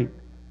three,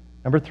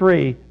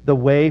 the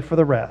way for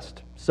the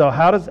rest. So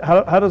how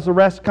does the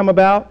rest come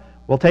about?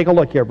 We'll take a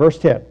look here. Verse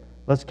 10.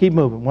 Let's keep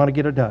moving. We want to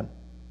get it done.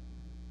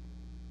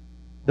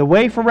 The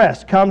way for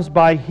rest comes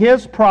by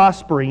His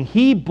prospering.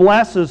 He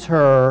blesses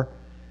her,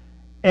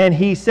 and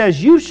He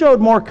says, you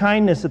showed more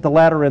kindness at the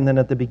latter end than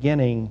at the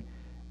beginning,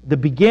 The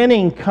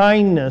beginning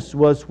kindness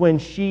was when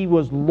she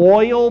was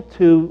loyal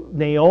to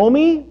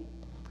Naomi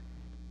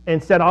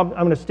and said, I'm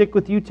going to stick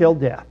with you till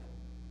death.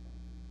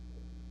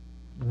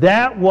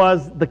 That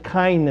was the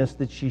kindness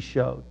that she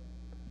showed.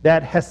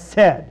 That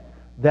hesed,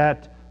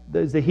 that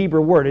is the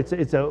Hebrew word.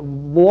 It's a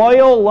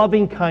loyal,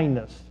 loving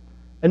kindness.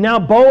 And now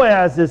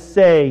Boaz is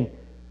saying,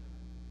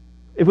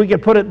 if we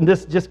could put it in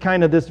this just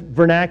kind of this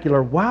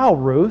vernacular, wow,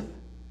 Ruth,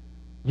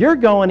 you're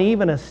going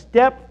even a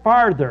step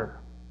farther.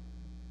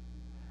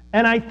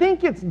 And I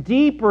think it's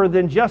deeper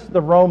than just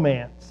the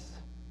romance.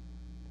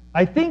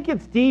 I think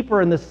it's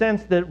deeper in the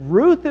sense that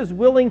Ruth is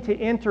willing to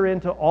enter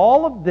into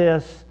all of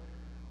this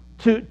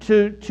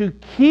to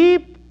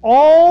keep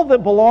all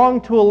that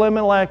belonged to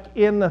Elimelech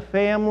in the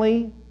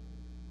family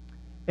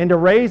and to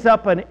raise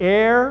up an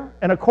heir.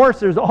 And of course,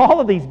 there's all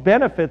of these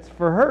benefits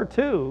for her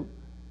too.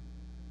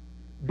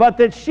 But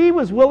that she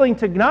was willing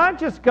to not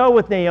just go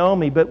with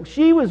Naomi, but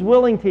she was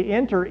willing to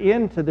enter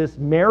into this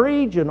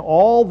marriage and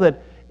all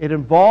that it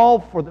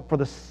involved for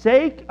the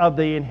sake of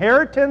the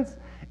inheritance.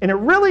 And it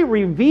really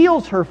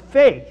reveals her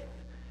faith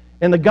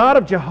in the God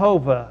of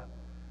Jehovah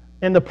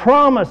and the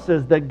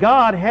promises that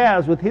God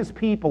has with His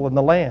people in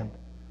the land.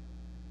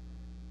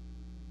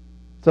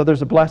 So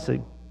there's a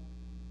blessing.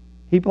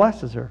 He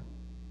blesses her.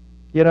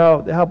 You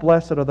know, how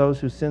blessed are those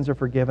whose sins are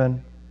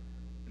forgiven,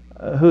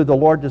 who the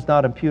Lord does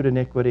not impute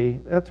iniquity.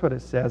 That's what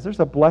it says. There's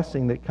a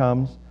blessing that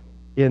comes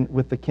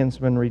with the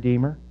kinsman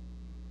redeemer.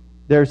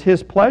 There's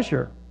His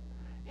pleasure.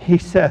 He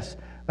says,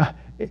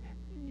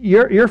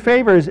 your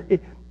favor is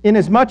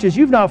inasmuch as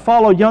you've not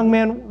followed young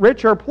men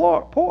rich or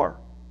poor.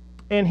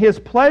 And His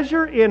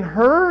pleasure in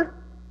her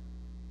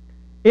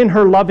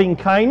loving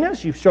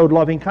kindness, you've showed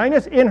loving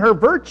kindness, in her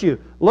virtue.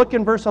 Look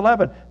in verse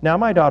 11. Now,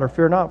 my daughter,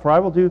 fear not, for I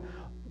will do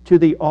to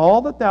thee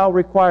all that thou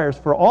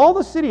requirest. For all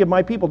the city of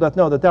my people doth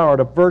know that thou art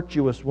a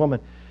virtuous woman.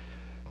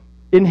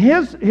 In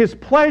his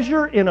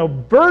pleasure in a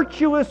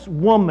virtuous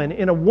woman,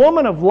 in a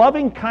woman of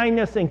loving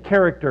kindness and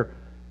character.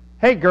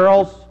 Hey,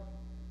 girls,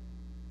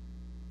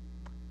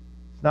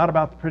 it's not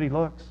about the pretty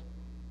looks.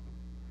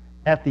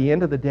 At the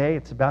end of the day,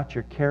 it's about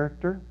your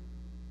character.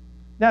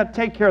 Now,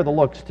 take care of the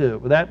looks too,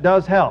 but that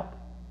does help.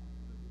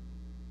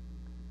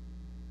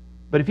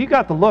 But if you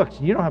got the looks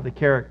and you don't have the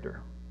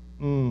character,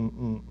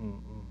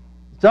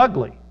 it's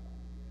ugly.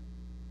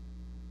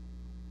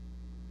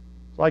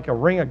 It's like a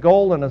ring of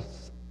gold and a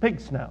pig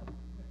snout.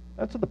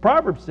 That's what the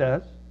proverb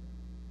says.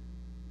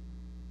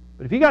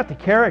 But if you got the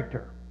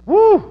character,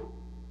 whoo,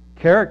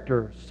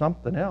 character is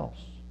something else.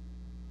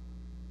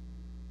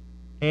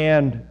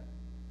 And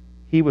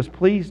he was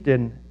pleased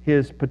in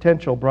his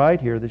potential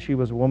bride here that she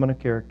was a woman of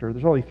character.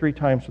 There's only 3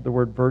 times with the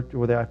word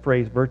with that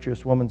phrase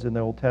virtuous woman's in the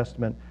Old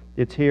Testament.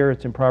 It's here,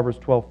 it's in Proverbs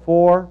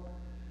 12:4,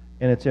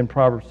 and it's in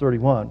Proverbs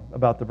 31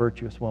 about the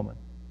virtuous woman.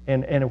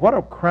 And what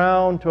a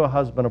crown to a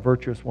husband a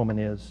virtuous woman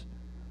is.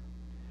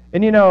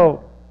 And you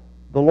know,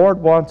 the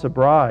Lord wants a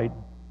bride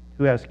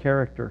who has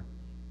character.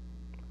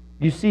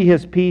 You see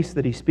His peace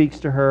that He speaks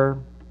to her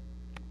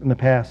in the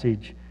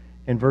passage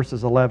in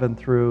verses 11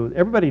 through.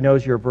 Everybody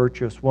knows you're a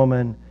virtuous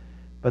woman,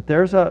 but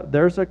there's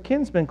a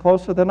kinsman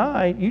closer than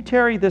I. You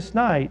tarry this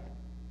night,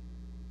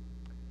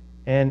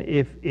 and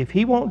if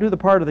he won't do the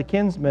part of the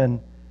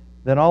kinsman,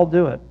 then I'll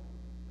do it.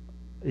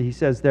 He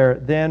says there,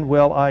 then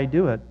will I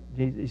do it.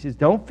 He says,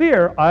 don't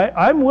fear,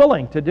 I'm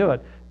willing to do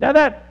it. Now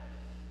that,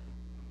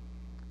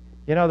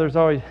 you know, there's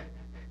always,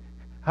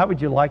 how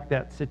would you like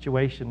that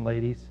situation,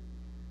 ladies?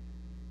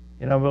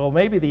 You know, well,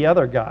 maybe the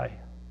other guy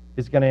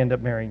is going to end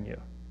up marrying you.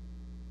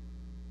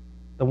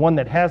 The one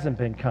that hasn't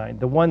been kind,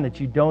 the one that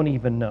you don't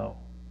even know.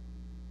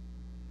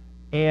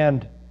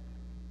 And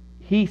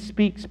he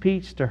speaks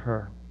peace to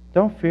her.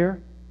 Don't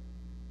fear.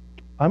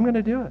 I'm going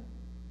to do it.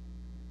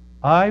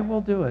 I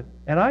will do it.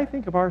 And I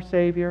think of our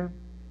Savior.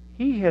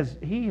 He has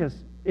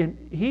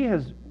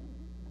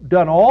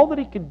done all that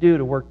He could do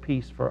to work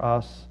peace for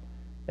us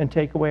and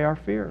take away our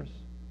fears.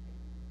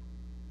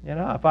 You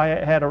know, if I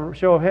had a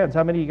show of hands,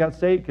 how many of you got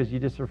saved because you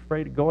just are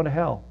afraid of going to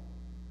hell?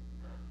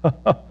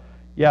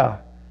 Yeah,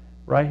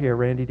 right here,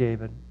 Randy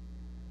David.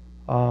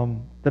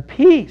 The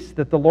peace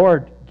that the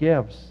Lord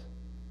gives.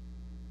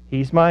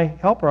 He's my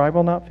helper, I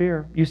will not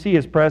fear. You see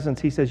His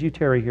presence. He says, you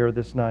tarry here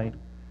this night.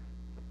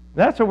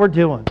 That's what we're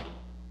doing.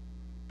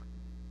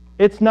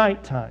 It's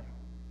nighttime.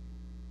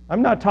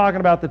 I'm not talking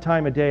about the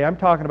time of day. I'm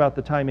talking about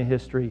the time of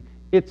history.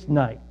 It's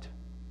night.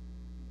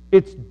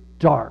 It's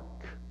dark.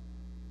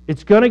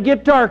 It's going to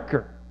get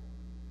darker.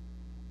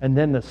 And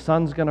then the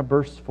sun's going to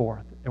burst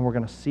forth, and we're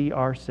going to see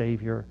our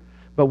Savior.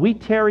 But we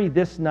tarry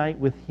this night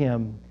with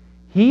Him.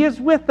 He is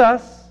with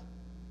us.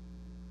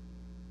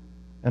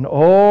 And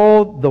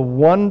oh, the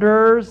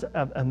wonders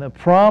and the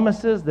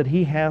promises that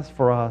He has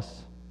for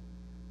us.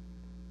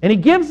 And He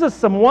gives us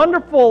some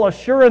wonderful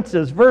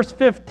assurances. Verse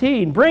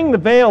 15, bring the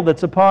veil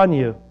that's upon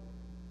you.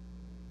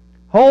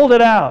 Hold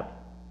it out.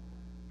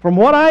 From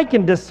what I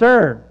can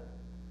discern,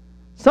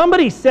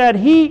 somebody said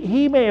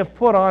he may have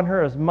put on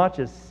her as much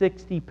as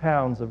 60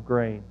 pounds of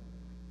grain.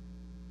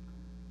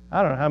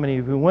 I don't know how many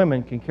of you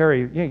women can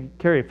carry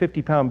a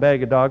 50-pound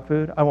bag of dog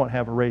food. I won't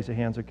have a raise of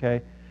hands,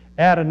 okay?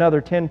 Add another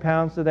 10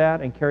 pounds to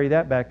that and carry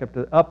that back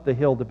up the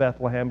hill to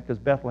Bethlehem, because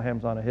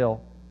Bethlehem's on a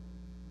hill.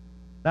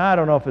 Now, I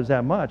don't know if it's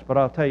that much, but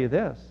I'll tell you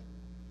this.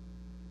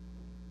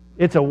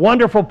 It's a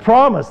wonderful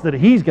promise that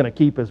He's going to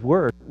keep His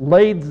word.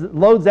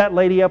 Loads that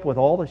lady up with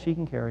all that she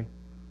can carry.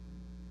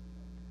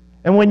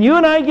 And when you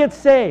and I get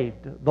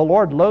saved, the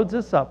Lord loads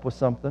us up with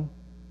something.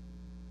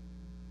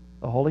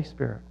 The Holy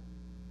Spirit.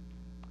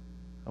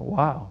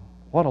 Wow,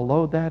 what a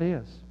load that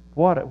is.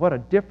 What a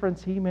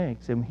difference He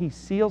makes. And He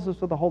seals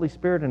us with the Holy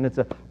Spirit, and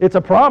it's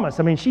a promise.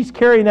 I mean, she's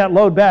carrying that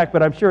load back,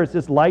 but I'm sure it's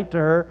just light to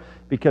her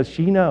because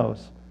she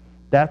knows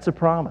that's a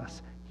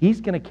promise.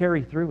 He's going to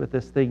carry through with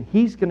this thing.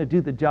 He's going to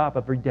do the job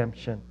of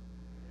redemption.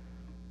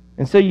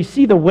 And so you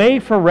see the way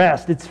for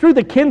rest. It's through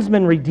the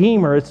kinsman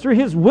redeemer. It's through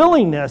His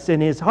willingness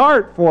and His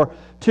heart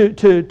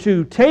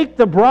to take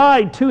the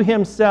bride to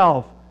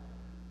Himself.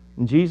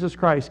 And Jesus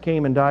Christ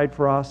came and died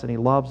for us, and He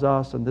loves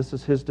us, and this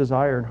is His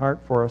desire and heart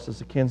for us as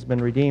a kinsman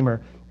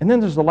redeemer. And then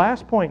there's the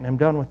last point, and I'm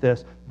done with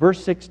this.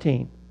 Verse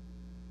 16.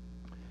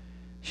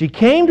 She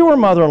came to her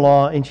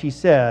mother-in-law, and she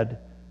said,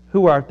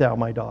 "Who art thou,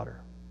 my daughter?"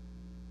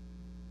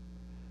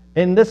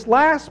 And this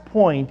last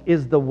point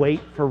is the wait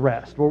for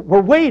rest.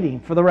 We're waiting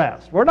for the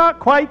rest. We're not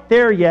quite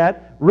there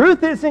yet.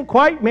 Ruth isn't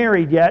quite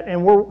married yet,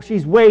 and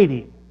she's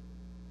waiting.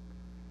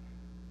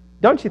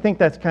 Don't you think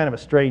that's kind of a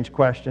strange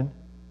question?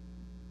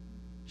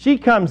 She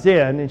comes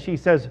in and she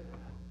says,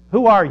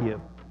 "Who are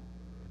you?"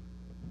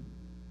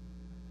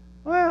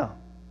 Well,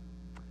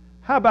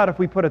 how about if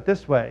we put it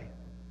this way?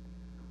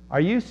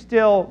 Are you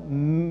still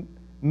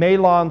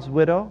Mahlon's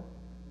widow?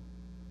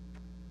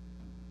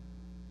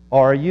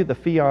 Or are you the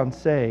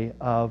fiancé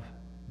of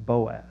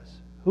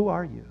Boaz? Who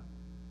are you?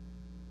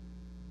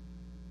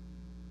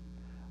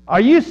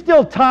 Are you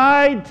still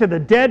tied to the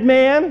dead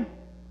man?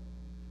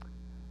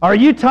 Are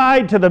you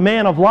tied to the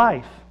man of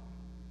life?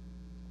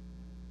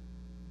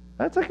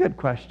 That's a good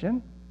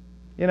question.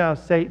 You know,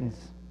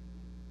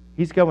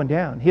 he's going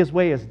down. His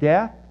way is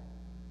death,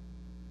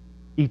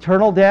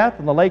 eternal death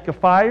in the lake of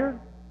fire.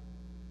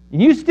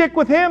 And you stick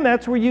with him,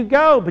 that's where you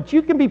go. But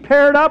you can be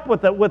paired up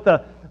with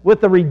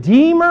the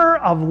Redeemer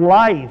of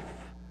life.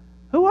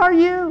 Who are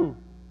you?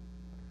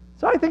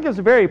 So I think it was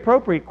a very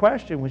appropriate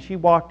question when she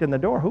walked in the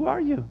door. Who are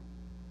you,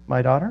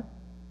 my daughter?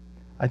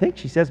 I think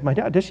she says, my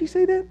daughter. Does she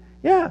say that?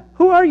 Yeah.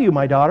 Who are you,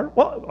 my daughter?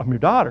 Well, I'm your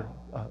daughter,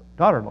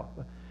 daughter-in-law.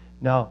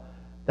 No.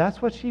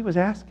 That's what she was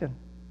asking.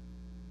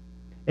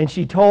 And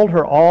she told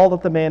her all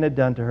that the man had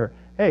done to her.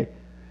 Hey,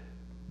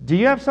 do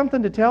you have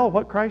something to tell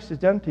what Christ has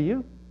done to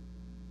you?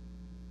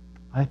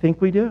 I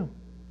think we do.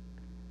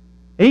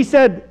 She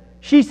said,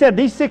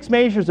 "These 6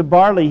 measures of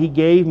barley He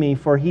gave me,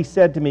 for He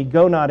said to me,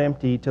 go not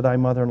empty to thy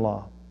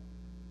mother-in-law."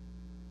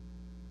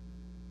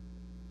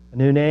 A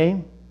new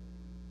name.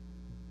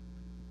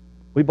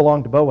 We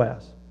belong to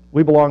Boaz.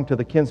 We belong to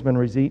the kinsman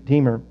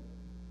redeemer.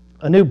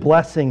 A new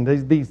blessing.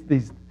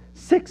 These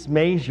 6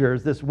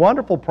 measures, this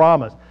wonderful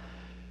promise.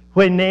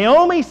 When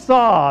Naomi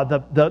saw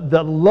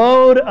the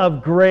load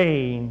of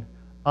grain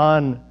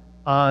on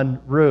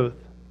Ruth,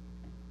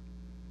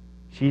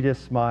 she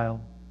just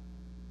smiled.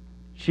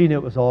 She knew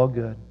it was all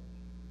good.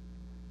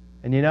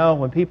 And you know,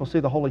 when people see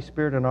the Holy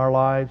Spirit in our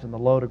lives and the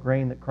load of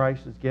grain that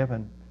Christ has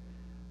given,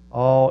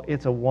 oh,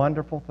 it's a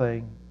wonderful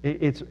thing.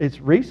 It's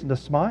reason to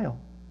smile.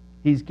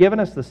 He's given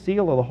us the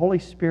seal of the Holy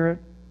Spirit.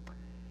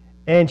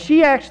 And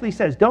she actually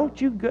says, don't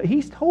you go,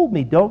 He's told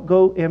me, don't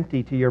go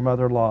empty to your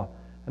mother-in-law.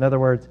 In other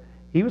words,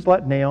 He was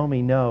letting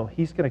Naomi know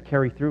He's going to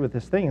carry through with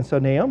this thing. And so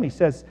Naomi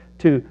says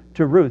to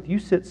Ruth, "You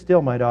sit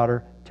still, my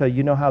daughter, till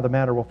you know how the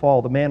matter will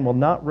fall. The man will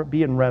not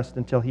be in rest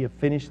until he have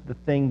finished the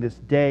thing this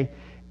day."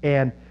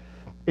 And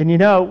you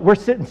know, we're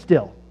sitting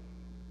still.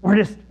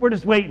 We're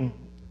just waiting.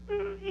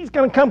 He's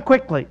going to come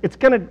quickly.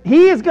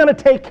 He is going to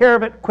take care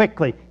of it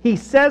quickly. He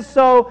says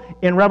so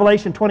in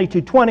Revelation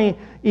 22:20.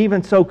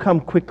 Even so, come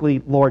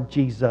quickly, Lord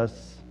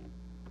Jesus.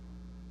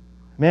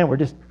 Man, we're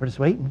just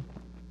waiting.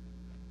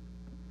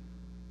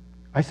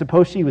 I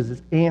suppose she was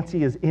as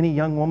antsy as any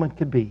young woman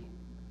could be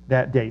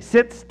that day.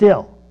 Sit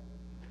still.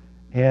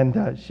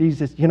 And she's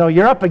just,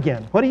 you're up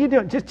again. What are you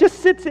doing?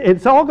 Just sit.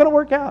 It's all going to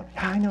work out.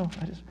 Yeah, I know.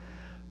 I just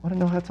want to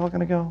know how it's all going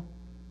to go.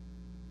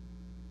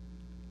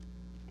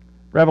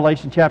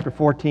 Revelation chapter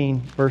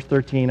 14, verse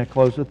 13. I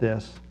close with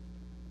this.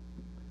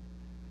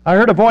 I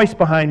heard a voice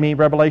behind me,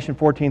 Revelation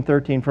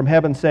 14:13, from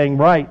heaven saying,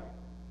 "Write,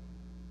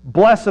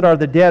 blessed are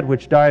the dead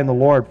which die in the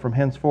Lord from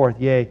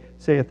henceforth, yea,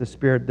 saith the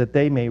Spirit, that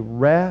they may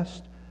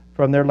rest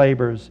from their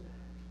labors,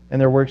 and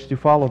their works do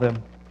follow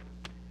them."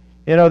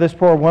 You know, this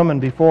poor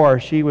woman before,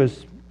 she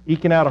was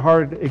eking out a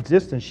hard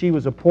existence. She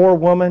was a poor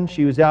woman.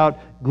 She was out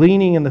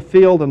gleaning in the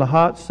field in the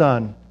hot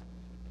sun.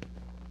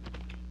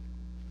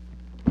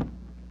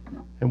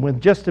 And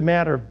with just a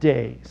matter of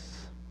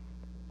days,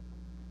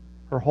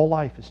 her whole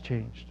life has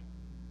changed.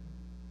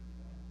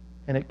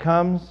 And it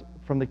comes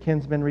from the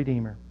kinsman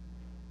redeemer.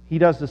 He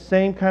does the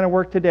same kind of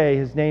work today.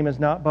 His name is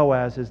not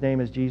Boaz. His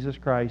name is Jesus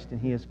Christ, and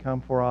He has come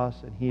for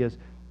us, and He has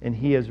and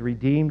He has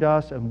redeemed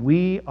us, and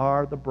we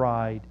are the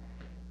bride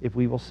if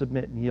we will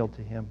submit and yield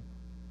to Him.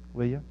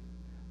 Will you?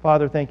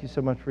 Father, thank you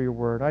so much for your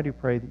word. I do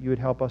pray that you would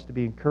help us to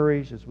be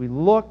encouraged as we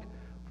look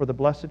for the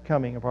blessed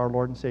coming of our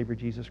Lord and Savior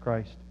Jesus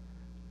Christ.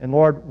 And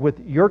Lord, with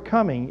your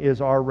coming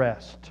is our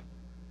rest.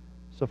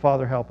 So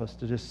Father, help us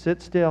to just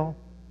sit still,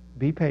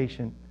 be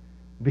patient,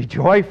 be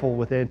joyful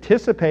with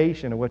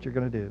anticipation of what you're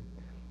going to do.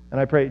 And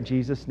I pray in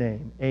Jesus'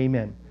 name,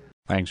 amen.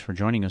 Thanks for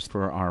joining us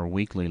for our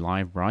weekly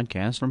live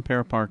broadcast from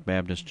Pear Park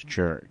Baptist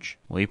Church.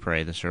 We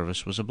pray the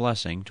service was a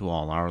blessing to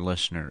all our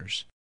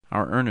listeners.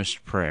 Our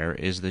earnest prayer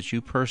is that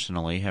you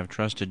personally have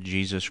trusted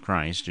Jesus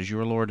Christ as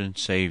your Lord and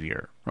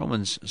Savior.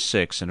 Romans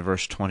 6 and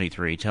verse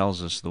 23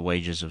 tells us the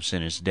wages of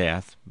sin is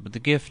death, but the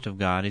gift of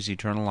God is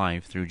eternal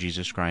life through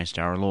Jesus Christ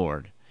our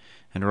Lord.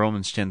 And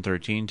Romans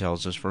 10:13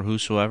 tells us, for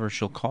whosoever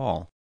shall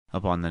call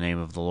upon the name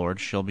of the Lord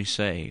shall be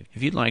saved.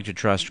 If you'd like to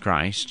trust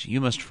Christ, you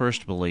must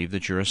first believe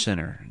that you're a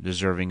sinner,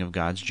 deserving of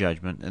God's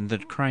judgment, and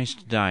that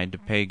Christ died to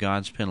pay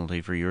God's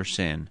penalty for your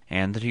sin,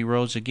 and that He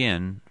rose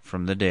again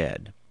from the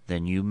dead.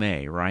 Then you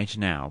may, right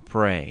now,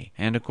 pray,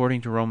 and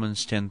according to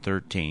Romans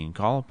 10:13,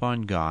 call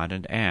upon God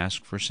and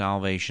ask for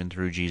salvation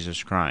through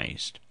Jesus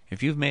Christ.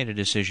 If you've made a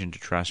decision to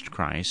trust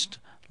Christ,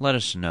 let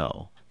us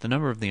know. The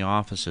number of the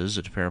offices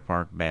at Pear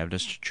Park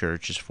Baptist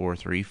Church is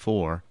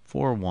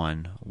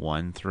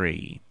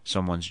 434-4113.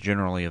 Someone's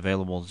generally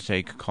available to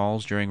take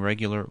calls during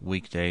regular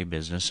weekday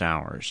business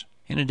hours.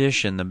 In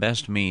addition, the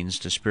best means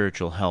to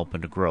spiritual help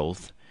and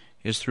growth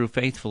is through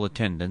faithful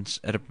attendance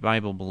at a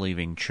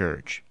Bible-believing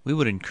church. We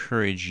would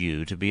encourage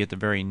you to be at the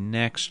very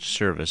next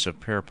service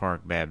of Pear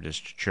Park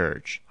Baptist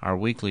Church. Our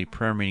weekly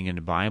prayer meeting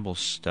and Bible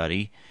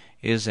study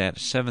is at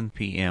 7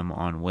 p.m.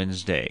 on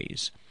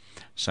Wednesdays.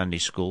 Sunday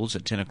schools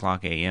at 10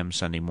 o'clock a.m.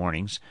 Sunday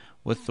mornings,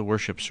 with the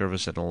worship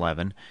service at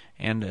 11,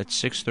 and at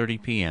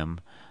 6:30 p.m.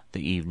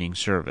 the evening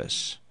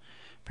service.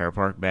 Pear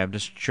Park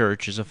Baptist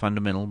Church is a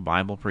fundamental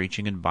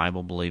Bible-preaching and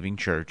Bible-believing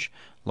church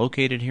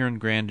located here in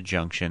Grand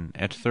Junction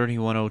at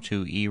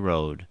 3102 E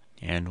Road.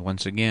 And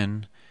once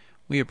again,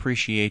 we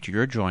appreciate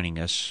your joining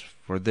us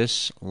for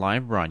this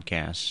live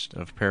broadcast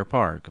of Pear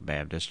Park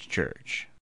Baptist Church.